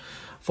those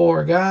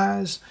 4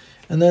 guys.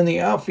 And then the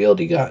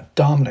outfield, you got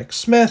Dominic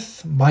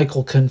Smith,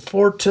 Michael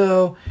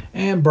Conforto,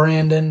 and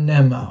Brandon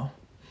Nimmo.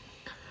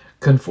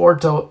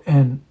 Conforto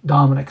and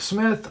Dominic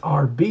Smith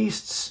are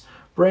beasts.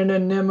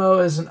 Brandon Nimmo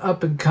is an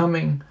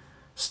up-and-coming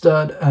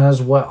stud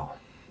as well.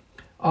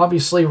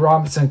 Obviously,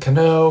 Robinson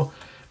Cano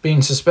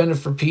being suspended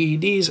for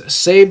PEDs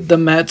saved the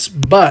Mets'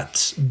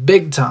 butts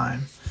big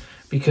time,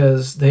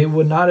 because they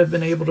would not have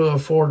been able to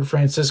afford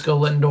Francisco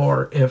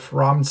Lindor if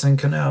Robinson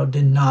Cano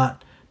did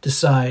not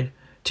decide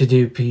to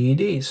do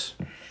PEDs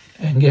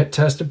and get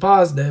tested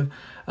positive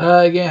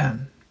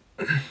again.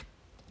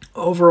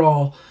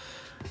 Overall,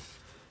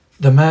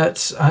 the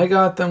Mets, I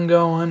got them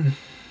going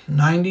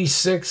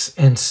 96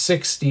 and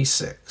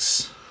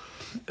 66.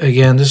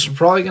 Again, this is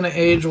probably going to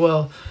age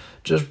well,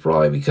 just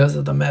probably because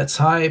of the Mets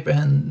hype,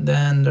 and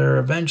then they're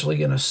eventually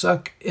going to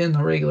suck in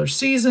the regular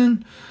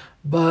season.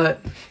 But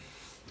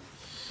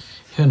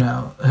who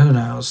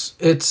knows?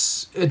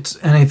 It's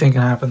anything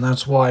can happen.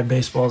 That's why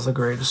baseball is the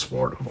greatest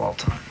sport of all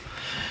time.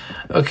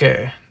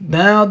 Okay,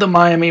 now the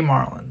Miami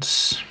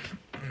Marlins.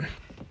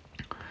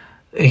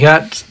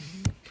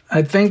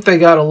 I think they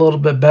got a little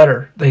bit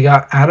better. They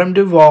got Adam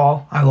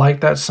Duvall. I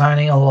like that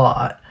signing a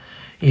lot.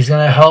 He's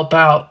going to help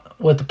out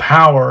with the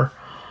power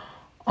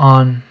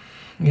on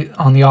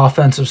the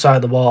offensive side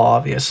of the ball,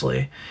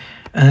 obviously.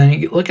 And then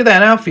you look at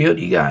that outfield.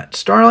 You got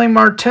Starling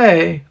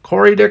Marte,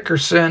 Corey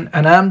Dickerson,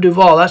 and Adam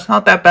Duvall. That's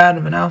not that bad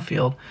of an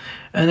outfield.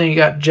 And then you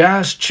got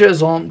Jazz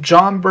Chisholm,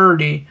 John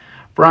Birdie,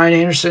 Brian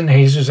Anderson,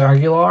 Jesus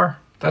Aguilar.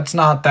 That's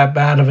not that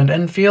bad of an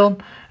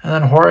infield. And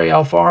then Jorge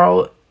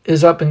Alfaro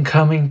is up and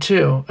coming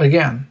too,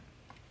 again.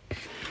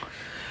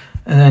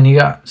 And then you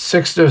got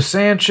Sixto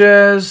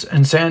Sanchez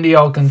and Sandy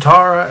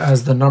Alcantara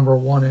as the number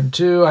 1 and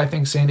 2. I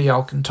think Sandy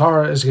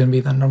Alcantara is going to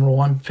be the number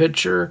 1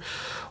 pitcher,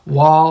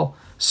 while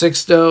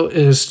Sixto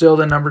is still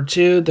the number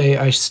 2.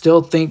 I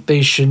still think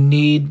they should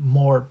need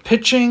more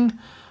pitching,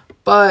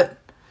 but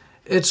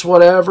it's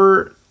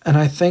whatever. And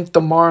I think the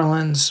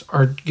Marlins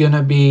are going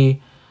to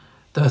be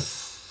the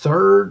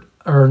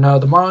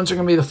Marlins are going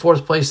to be the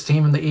 4th place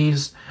team in the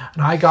East,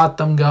 and I got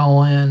them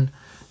going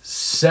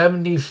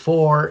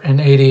 74 and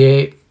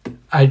 88.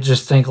 I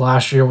just think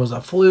last year was a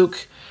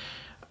fluke.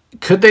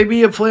 Could they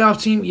be a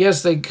playoff team?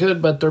 Yes, they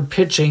could, but their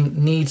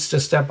pitching needs to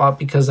step up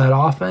because that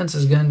offense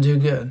is going to do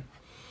good.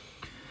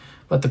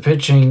 But the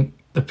pitching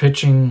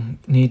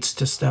needs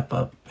to step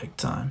up big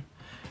time.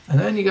 And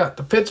then you got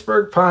the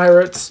Pittsburgh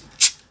Pirates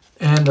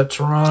and the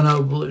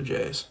Toronto Blue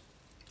Jays.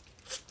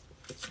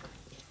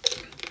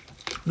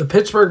 The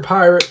Pittsburgh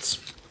Pirates,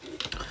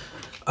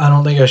 I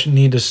don't think I should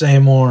need to say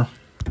more.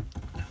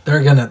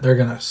 They're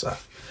gonna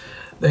suck.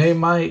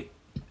 I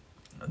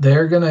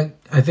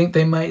think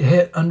they might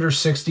hit under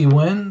 60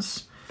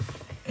 wins.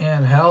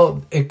 And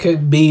hell, it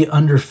could be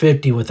under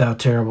 50 with how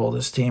terrible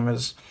this team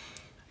is.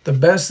 The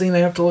best thing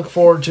they have to look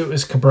forward to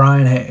is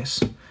Brian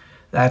Hayes.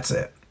 That's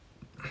it.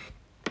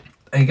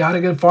 They got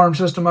a good farm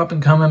system up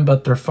and coming,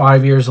 but they're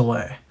 5 years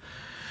away.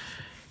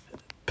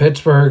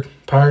 Pittsburgh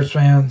Pirates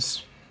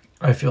fans,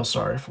 I feel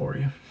sorry for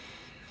you.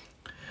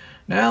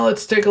 Now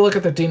let's take a look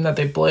at the team that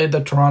they played,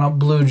 the Toronto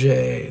Blue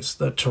Jays.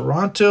 The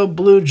Toronto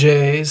Blue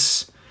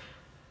Jays,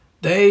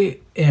 they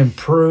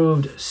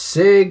improved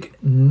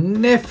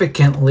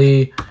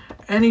significantly.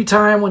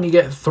 Anytime when you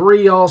get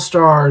 3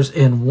 All-Stars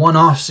in one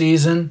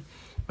offseason,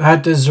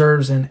 that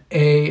deserves an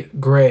A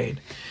grade.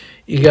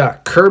 You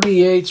got Kirby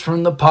Yates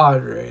from the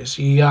Padres.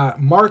 You got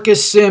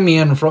Marcus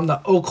Semien from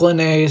the Oakland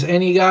A's.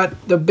 And you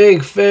got the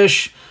big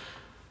fish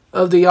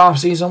of the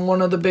offseason,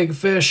 one of the big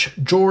fish,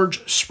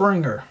 George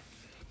Springer.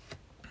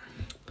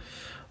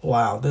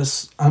 Wow,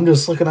 I'm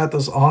just looking at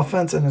this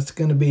offense, and it's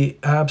going to be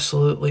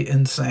absolutely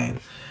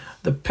insane.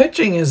 The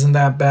pitching isn't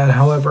that bad,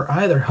 however,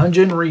 either.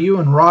 Hyun-Jin Ryu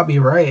and Robbie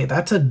Ray,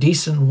 that's a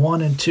decent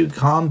 1 and 2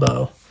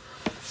 combo.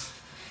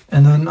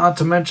 And then not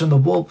to mention the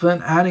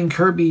bullpen, adding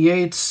Kirby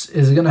Yates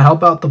is going to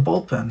help out the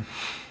bullpen.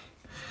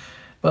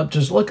 But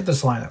just look at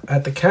this lineup.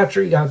 At the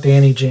catcher, you got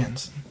Danny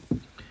Jansen.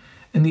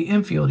 In the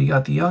infield, you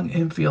got the young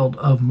infield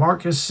of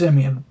Marcus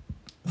Semien,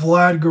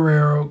 Vlad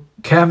Guerrero,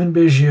 Kevin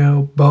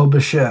Biggio, Bo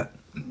Bichette.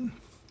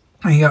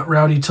 And you got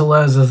Rowdy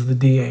Tellez as the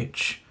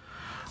DH,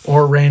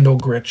 or Randall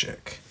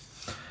Grichuk.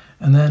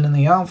 And then in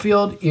the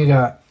outfield, you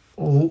got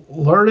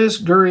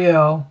Lourdes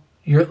Gurriel,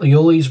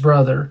 Yuli's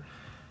brother,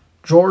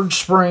 George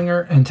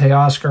Springer, and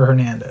Teoscar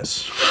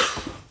Hernandez.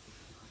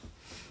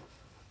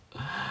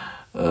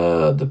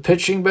 The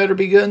pitching better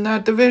be good in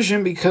that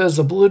division because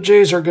the Blue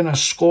Jays are going to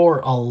score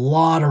a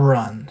lot of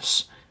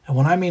runs. And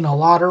when I mean a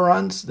lot of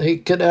runs, they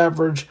could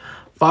average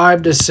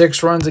 5 to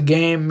 6 runs a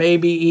game,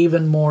 maybe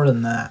even more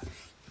than that.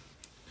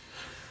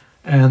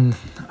 And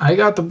I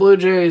got the Blue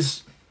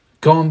Jays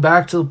going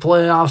back to the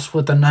playoffs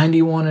with a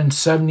 91 and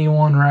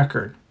 71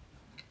 record.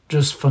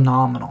 Just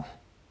phenomenal.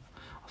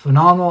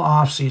 Phenomenal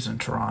offseason,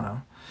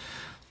 Toronto.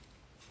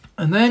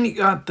 And then you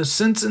got the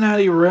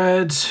Cincinnati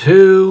Reds,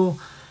 who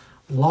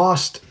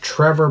lost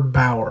Trevor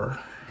Bauer.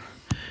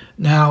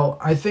 Now,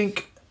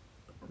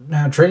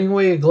 trading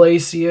away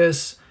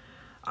Iglesias,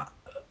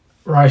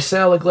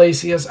 Raisel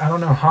Iglesias, I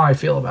don't know how I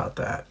feel about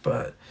that,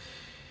 but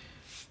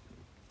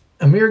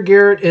Amir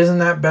Garrett isn't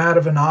that bad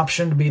of an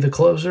option to be the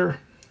closer.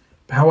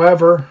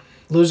 However,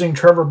 losing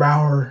Trevor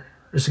Bauer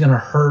is going to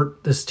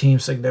hurt this team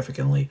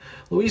significantly.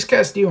 Luis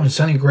Castillo and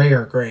Sonny Gray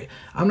are great.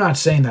 I'm not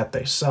saying that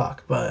they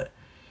suck, but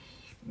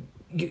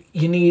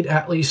you need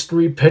at least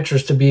 3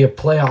 pitchers to be a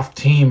playoff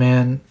team.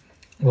 And,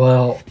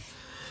 well,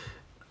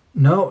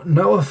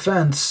 no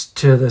offense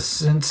to the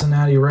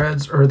Cincinnati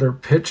Reds or their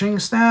pitching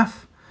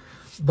staff,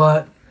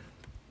 but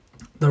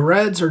the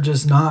Reds are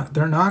just not.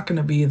 They're not going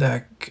to be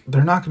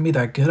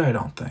that good, I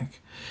don't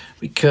think,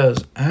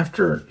 because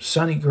after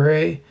Sonny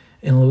Gray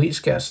and Luis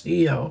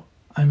Castillo,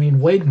 I mean,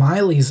 Wade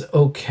Miley's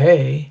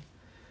okay,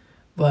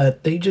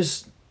 But they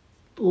just,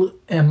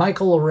 and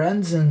Michael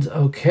Lorenzen's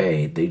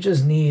okay.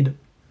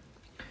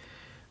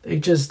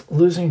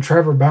 Losing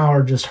Trevor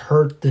Bauer just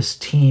hurt this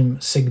team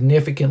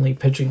significantly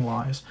pitching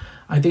wise.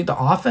 I think the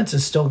offense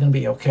is still going to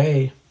be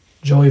okay.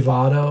 Joey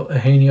Votto,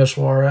 Eugenio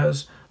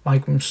Suarez,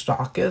 Mike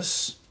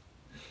Moustakas,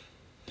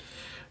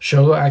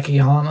 Shogo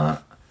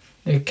Akiyama,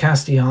 Nick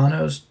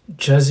Castellanos,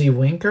 Jesse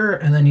Winker,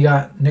 and then you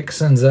got Nick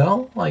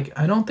Senzel. Like,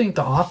 I don't think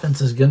the offense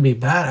is going to be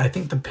bad. I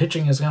think the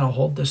pitching is going to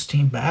hold this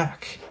team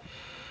back.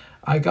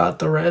 I got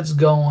the Reds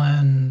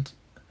going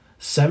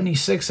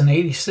 76 and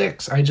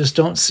 86. I just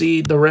don't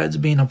see the Reds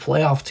being a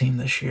playoff team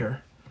this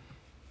year.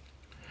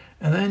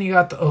 And then you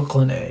got the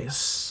Oakland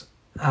A's.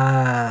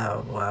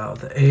 Wow,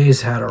 the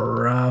A's had a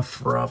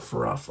rough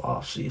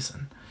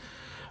offseason.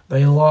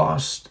 They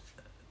lost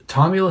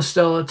Tommy La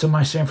Stella to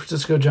my San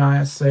Francisco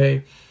Giants.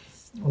 They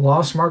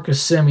lost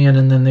Marcus Semien,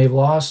 and then they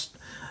lost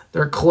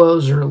their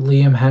closer,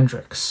 Liam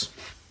Hendricks.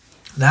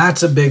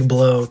 That's a big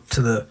blow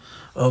to the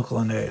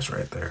Oakland A's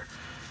right there.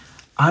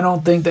 I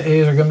don't think the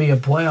A's are going to be a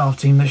playoff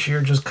team this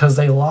year just because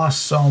they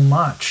lost so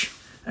much.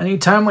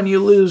 Anytime when you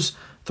lose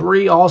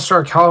 3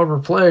 all-star caliber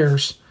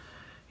players,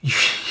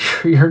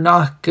 you're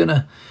not going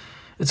to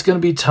 – it's going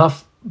to be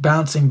tough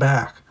bouncing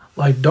back.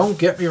 Like, don't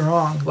get me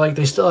wrong. Like,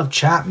 they still have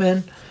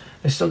Chapman.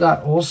 They still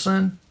got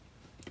Olsen.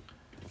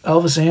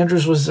 Elvis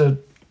Andrus was a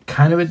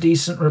kind of a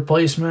decent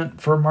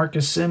replacement for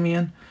Marcus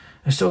Semien.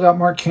 They still got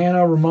Mark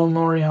Canha, Ramon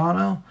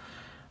Laureano.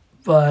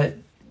 But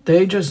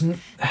they just –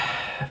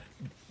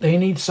 they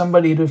need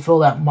somebody to fill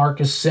that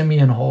Marcus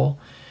Semien hole.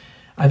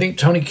 I think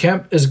Tony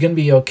Kemp is going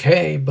to be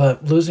okay,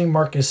 but losing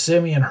Marcus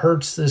Semien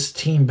hurts this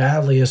team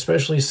badly,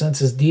 especially since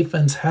his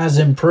defense has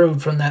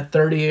improved from that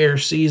 30-year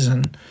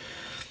season.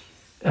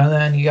 And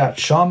then you got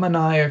Sean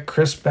Manaea,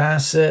 Chris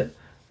Bassett,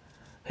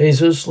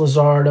 Jesus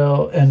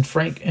Luzardo, and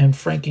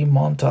Frankie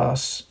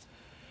Montas.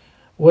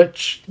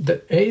 Which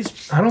the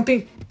A's, I don't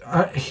think.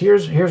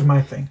 Here's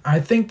my thing. I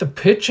think the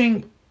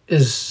pitching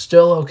is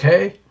still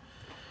okay,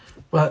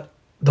 but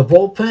the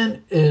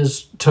bullpen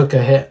took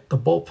a hit. The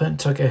bullpen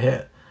took a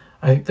hit.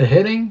 I think the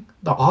hitting,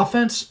 the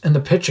offense, and the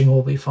pitching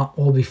will be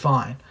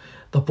fine.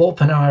 The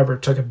bullpen, however,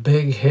 took a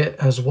big hit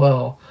as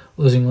well,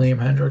 losing Liam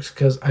Hendricks,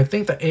 because I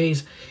think the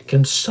A's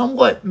can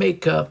somewhat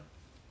make up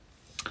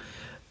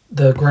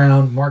the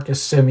ground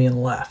Marcus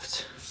Semien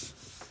left.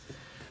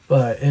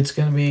 But it's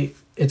gonna be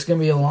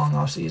a long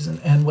off season,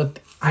 and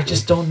I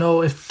don't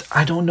know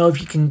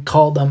if you can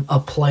call them a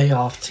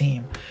playoff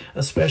team,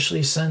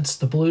 especially since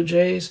the Blue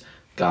Jays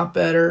got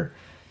better.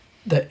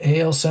 The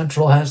AL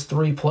Central has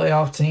 3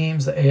 playoff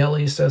teams. The AL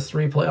East has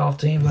 3 playoff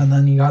teams. And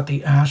then you got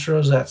the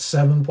Astros, that's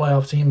 7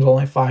 playoff teams.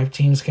 Only 5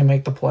 teams can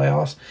make the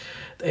playoffs.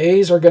 The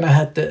A's are going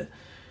to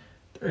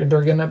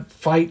they're going to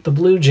fight the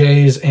Blue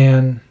Jays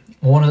and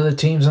one of the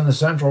teams in the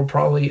Central,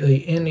 probably the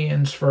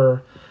Indians,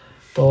 for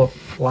the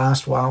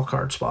last wild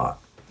card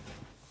spot.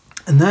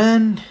 And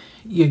then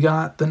you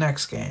got the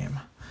next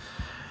game.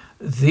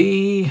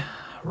 The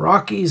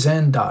Rockies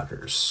and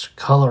Dodgers,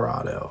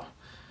 Colorado.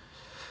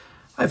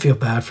 I feel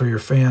bad for your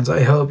fans.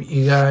 I hope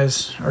you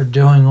guys are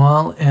doing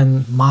well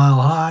and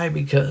mile high,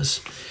 because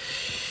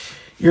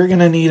you're going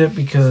to need it,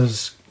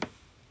 because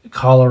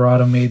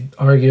Colorado made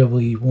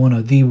arguably one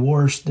of the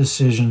worst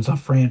decisions a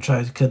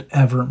franchise could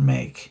ever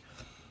make.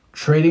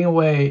 Trading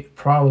away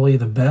probably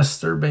the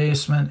best third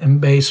baseman in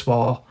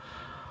baseball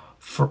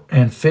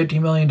and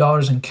 $50 million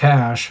in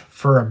cash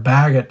for a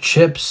bag of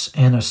chips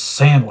and a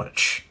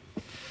sandwich.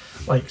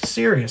 Like,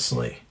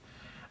 seriously.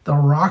 The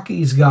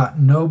Rockies got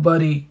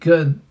nobody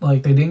good.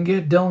 Like, they didn't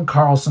get Dylan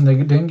Carlson. They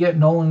didn't get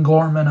Nolan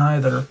Gorman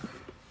either.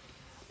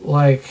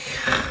 Like,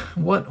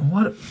 what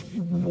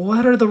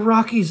are the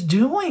Rockies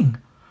doing?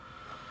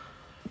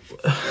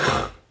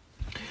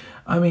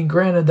 I mean,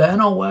 granted, the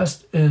NL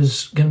West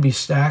is going to be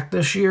stacked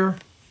this year.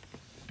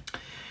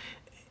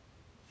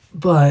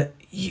 But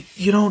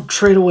you don't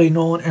trade away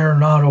Nolan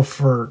Arenado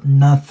for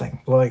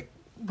nothing. Like,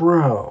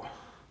 bro.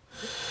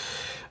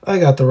 I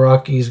got the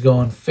Rockies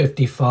going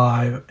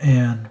 55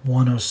 and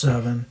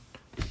 107.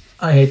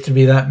 I hate to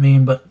be that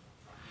mean, but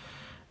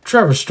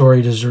Trevor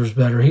Story deserves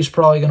better. He's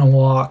probably going to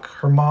walk.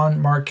 Herman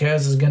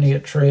Marquez is going to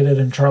get traded,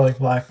 and Charlie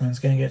Blackmon's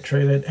going to get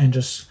traded, and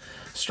just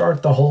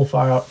start the whole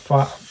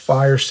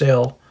fire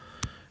sale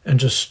and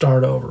just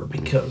start over,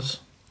 because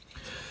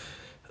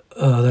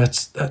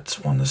that's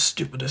one of the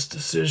stupidest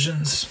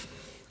decisions.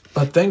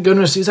 But thank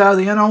goodness he's out of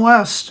the NL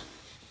West.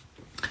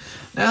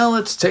 Now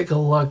let's take a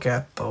look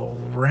at the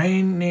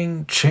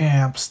reigning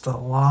champs, the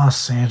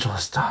Los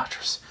Angeles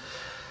Dodgers.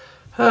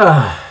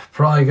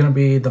 Probably going to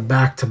be the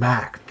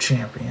back-to-back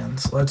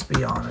champions, let's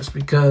be honest,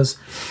 because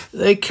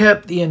they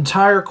kept the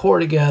entire core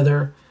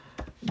together,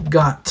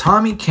 got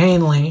Tommy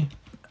Kahnle,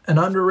 an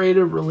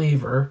underrated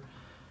reliever,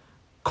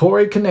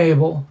 Corey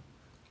Knebel.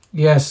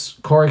 Yes,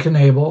 Corey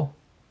Knebel.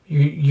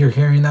 You're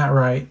hearing that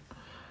right.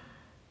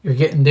 You're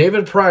getting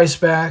David Price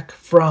back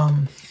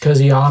because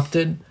he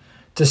opted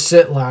to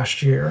sit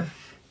last year.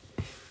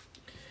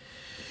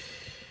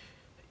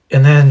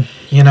 And then,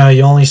 you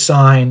only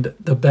signed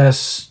the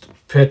best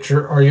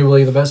pitcher,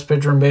 arguably the best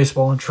pitcher in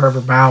baseball, and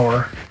Trevor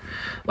Bauer.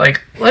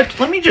 Like,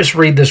 let me just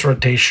read this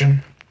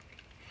rotation.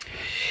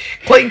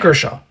 Clayton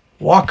Kershaw,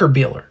 Walker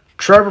Buehler,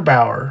 Trevor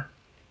Bauer,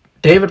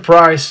 David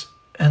Price,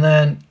 and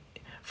then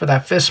for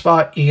that fifth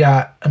spot, you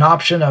got an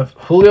option of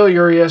Julio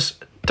Urias,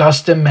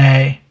 Dustin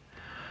May,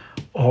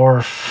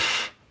 or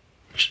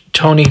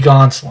Tony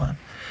Gonsolin.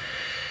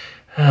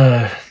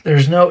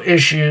 There's no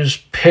issues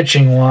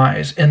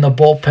pitching-wise in the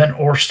bullpen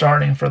or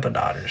starting for the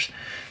Dodgers.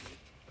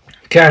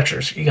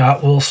 Catchers, you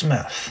got Will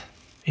Smith.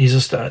 He's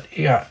a stud.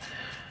 You got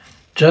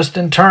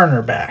Justin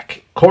Turner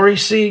back, Corey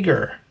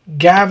Seager,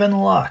 Gavin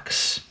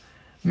Lux,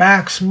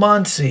 Max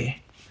Muncy.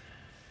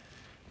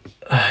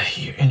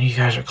 And you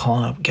guys are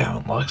calling up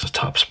Gavin Lux a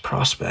top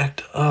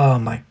prospect. Oh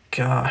my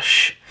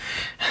gosh.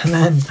 And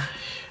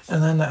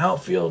then the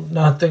outfield,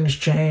 nothing's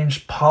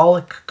changed.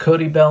 Pollock,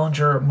 Cody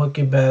Bellinger,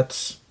 Mookie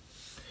Betts.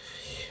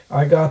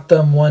 I got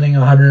them winning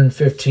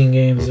 115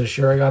 games this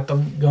year. I got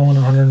them going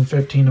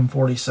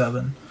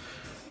 115-47.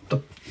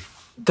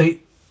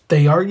 They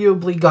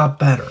arguably got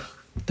better.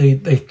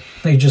 They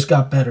just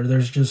got better.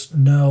 There's just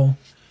no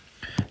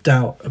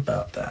doubt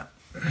about that.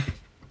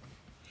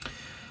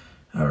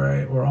 All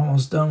right, we're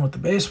almost done with the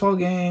baseball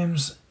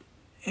games.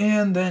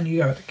 And then you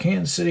got the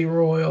Kansas City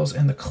Royals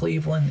and the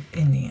Cleveland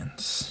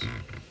Indians.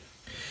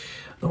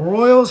 The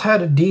Royals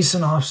had a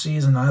decent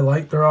offseason. I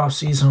like their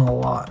offseason a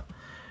lot.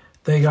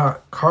 They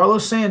got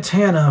Carlos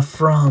Santana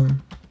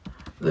from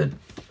the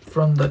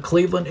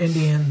Cleveland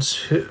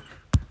Indians,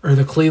 or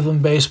the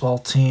Cleveland baseball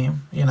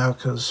team,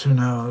 because who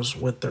knows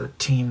with their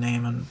team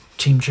name and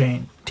team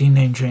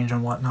name change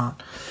and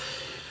whatnot.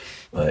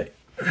 But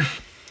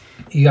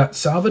you got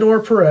Salvador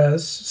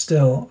Perez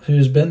still,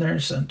 who's been there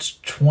since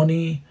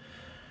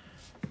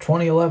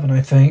 2011,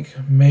 I think.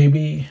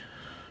 Maybe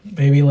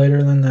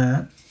later than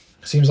that.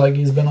 Seems like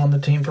he's been on the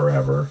team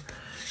forever.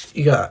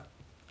 You got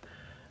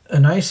a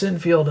nice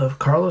infield of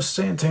Carlos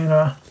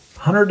Santana,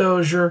 Hunter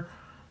Dozier,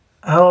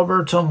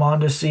 Alberto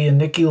Mondesi, and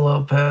Nicky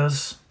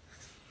Lopez.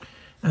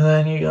 And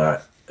then you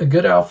got a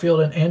good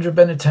outfield in Andrew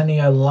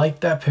Benintendi. I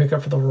like that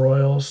pickup for the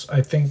Royals.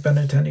 I think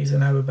Benintendi's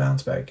going to have a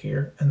bounce back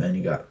here. And then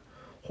you got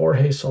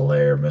Jorge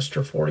Soler,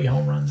 Mr. 40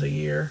 home runs a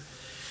year.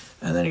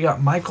 And then you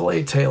got Michael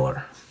A.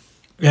 Taylor.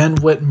 And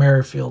Whit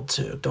Merrifield,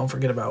 too. Don't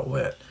forget about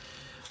Whit.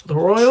 The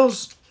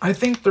Royals, I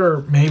think they're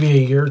maybe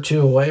a year or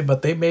two away,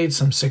 but they made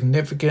some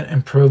significant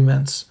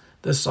improvements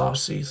this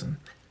offseason.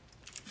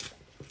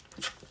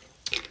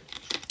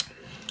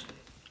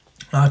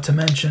 Not to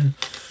mention,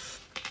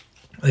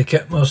 they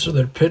kept most of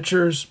their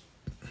pitchers.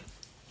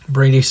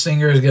 Brady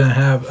Singer is going to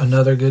have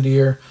another good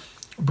year.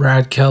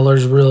 Brad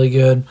Keller's really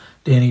good.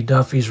 Danny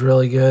Duffy's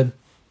really good.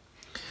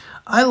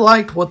 I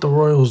liked what the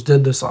Royals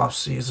did this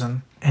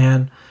offseason,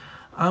 and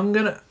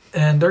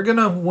they're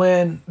gonna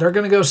win. They're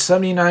gonna go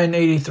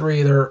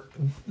 79-83.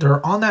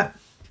 They're on that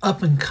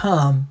up and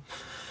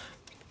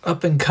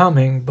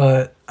coming,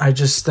 but I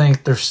just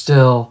think they're just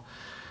still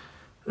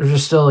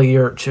a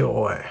year or two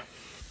away.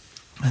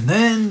 And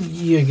then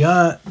you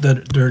got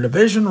their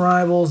division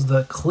rivals,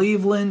 the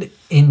Cleveland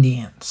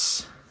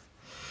Indians,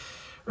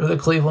 or the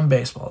Cleveland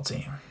baseball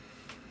team.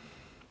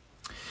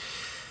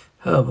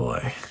 Oh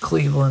boy,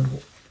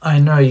 Cleveland. I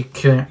know you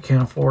can't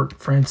afford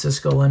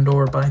Francisco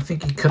Lindor, but I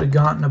think he could have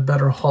gotten a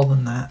better haul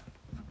than that.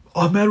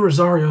 Ahmed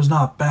Rosario's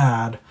not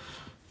bad,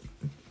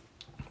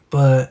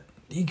 but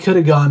he could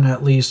have gotten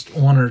at least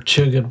one or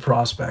two good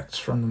prospects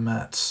from the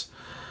Mets.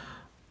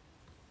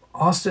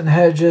 Austin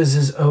Hedges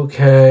is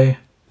okay.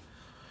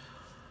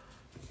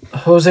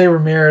 Jose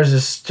Ramirez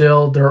is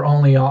still their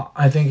only,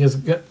 I think is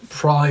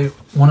probably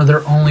one of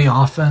their only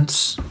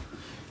offense,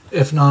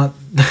 if not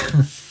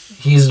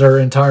he's their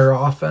entire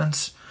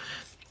offense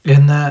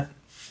in that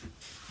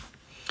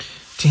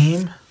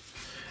team.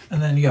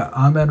 And then you got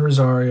Ahmed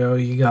Rosario,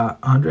 you got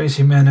Andres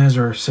Jimenez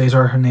or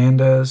Cesar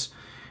Hernandez,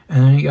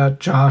 and then you got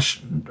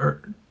Josh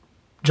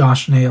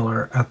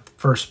Naylor at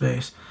first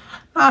base.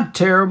 Not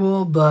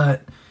terrible,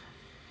 but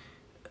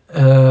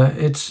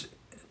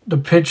the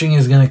pitching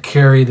is going to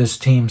carry this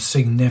team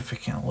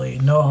significantly.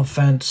 No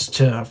offense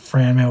to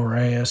Franmil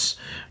Reyes,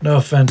 no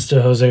offense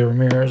to Jose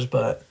Ramirez,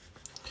 but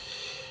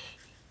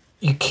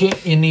you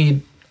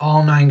need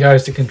all 9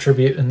 guys to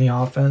contribute in the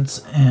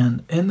offense.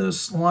 And in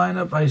this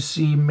lineup, I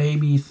see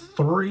maybe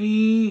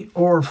 3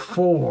 or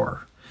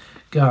 4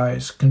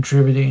 guys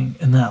contributing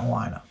in that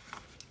lineup.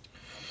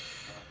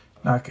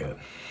 Not good.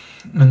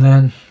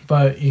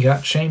 But you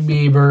got Shane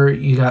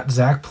Bieber, you got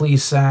Zach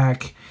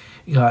Plesac,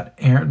 you got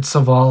Aaron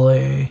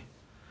Savale.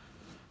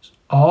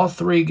 All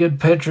 3 good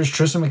pitchers.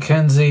 Tristan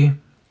McKenzie.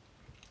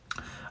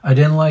 I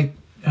didn't like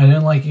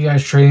you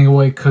guys trading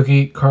away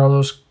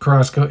Carlos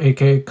Carrasco,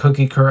 a.k.a.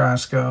 Cookie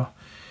Carrasco.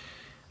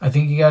 I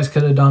think you guys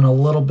could have done a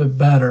little bit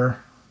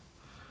better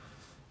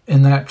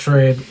in that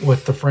trade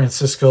with the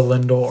Francisco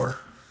Lindor.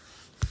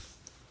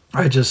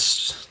 I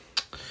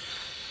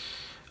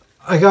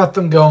got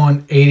them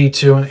going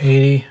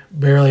 82-80,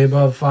 barely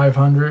above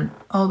 500.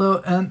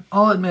 Although, and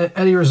I'll admit,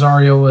 Eddie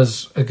Rosario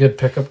was a good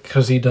pickup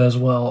because he does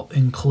well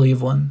in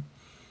Cleveland.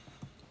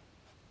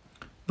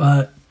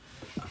 But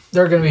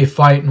they're going to be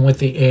fighting with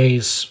the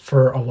A's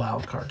for a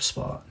wild card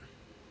spot.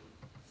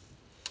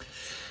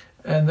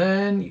 And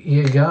then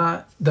you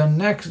got the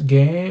next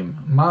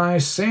game, my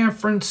San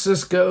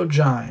Francisco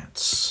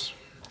Giants.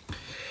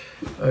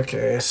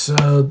 Okay,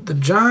 so the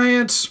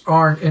Giants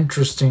are an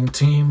interesting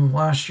team.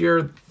 Last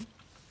year,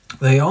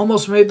 they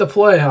almost made the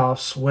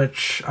playoffs,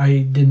 which I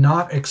did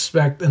not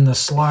expect in the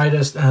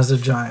slightest as a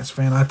Giants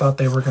fan. I thought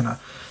they were going to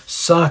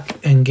suck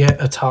and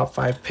get a top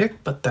 5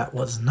 pick, but that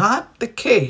was not the case.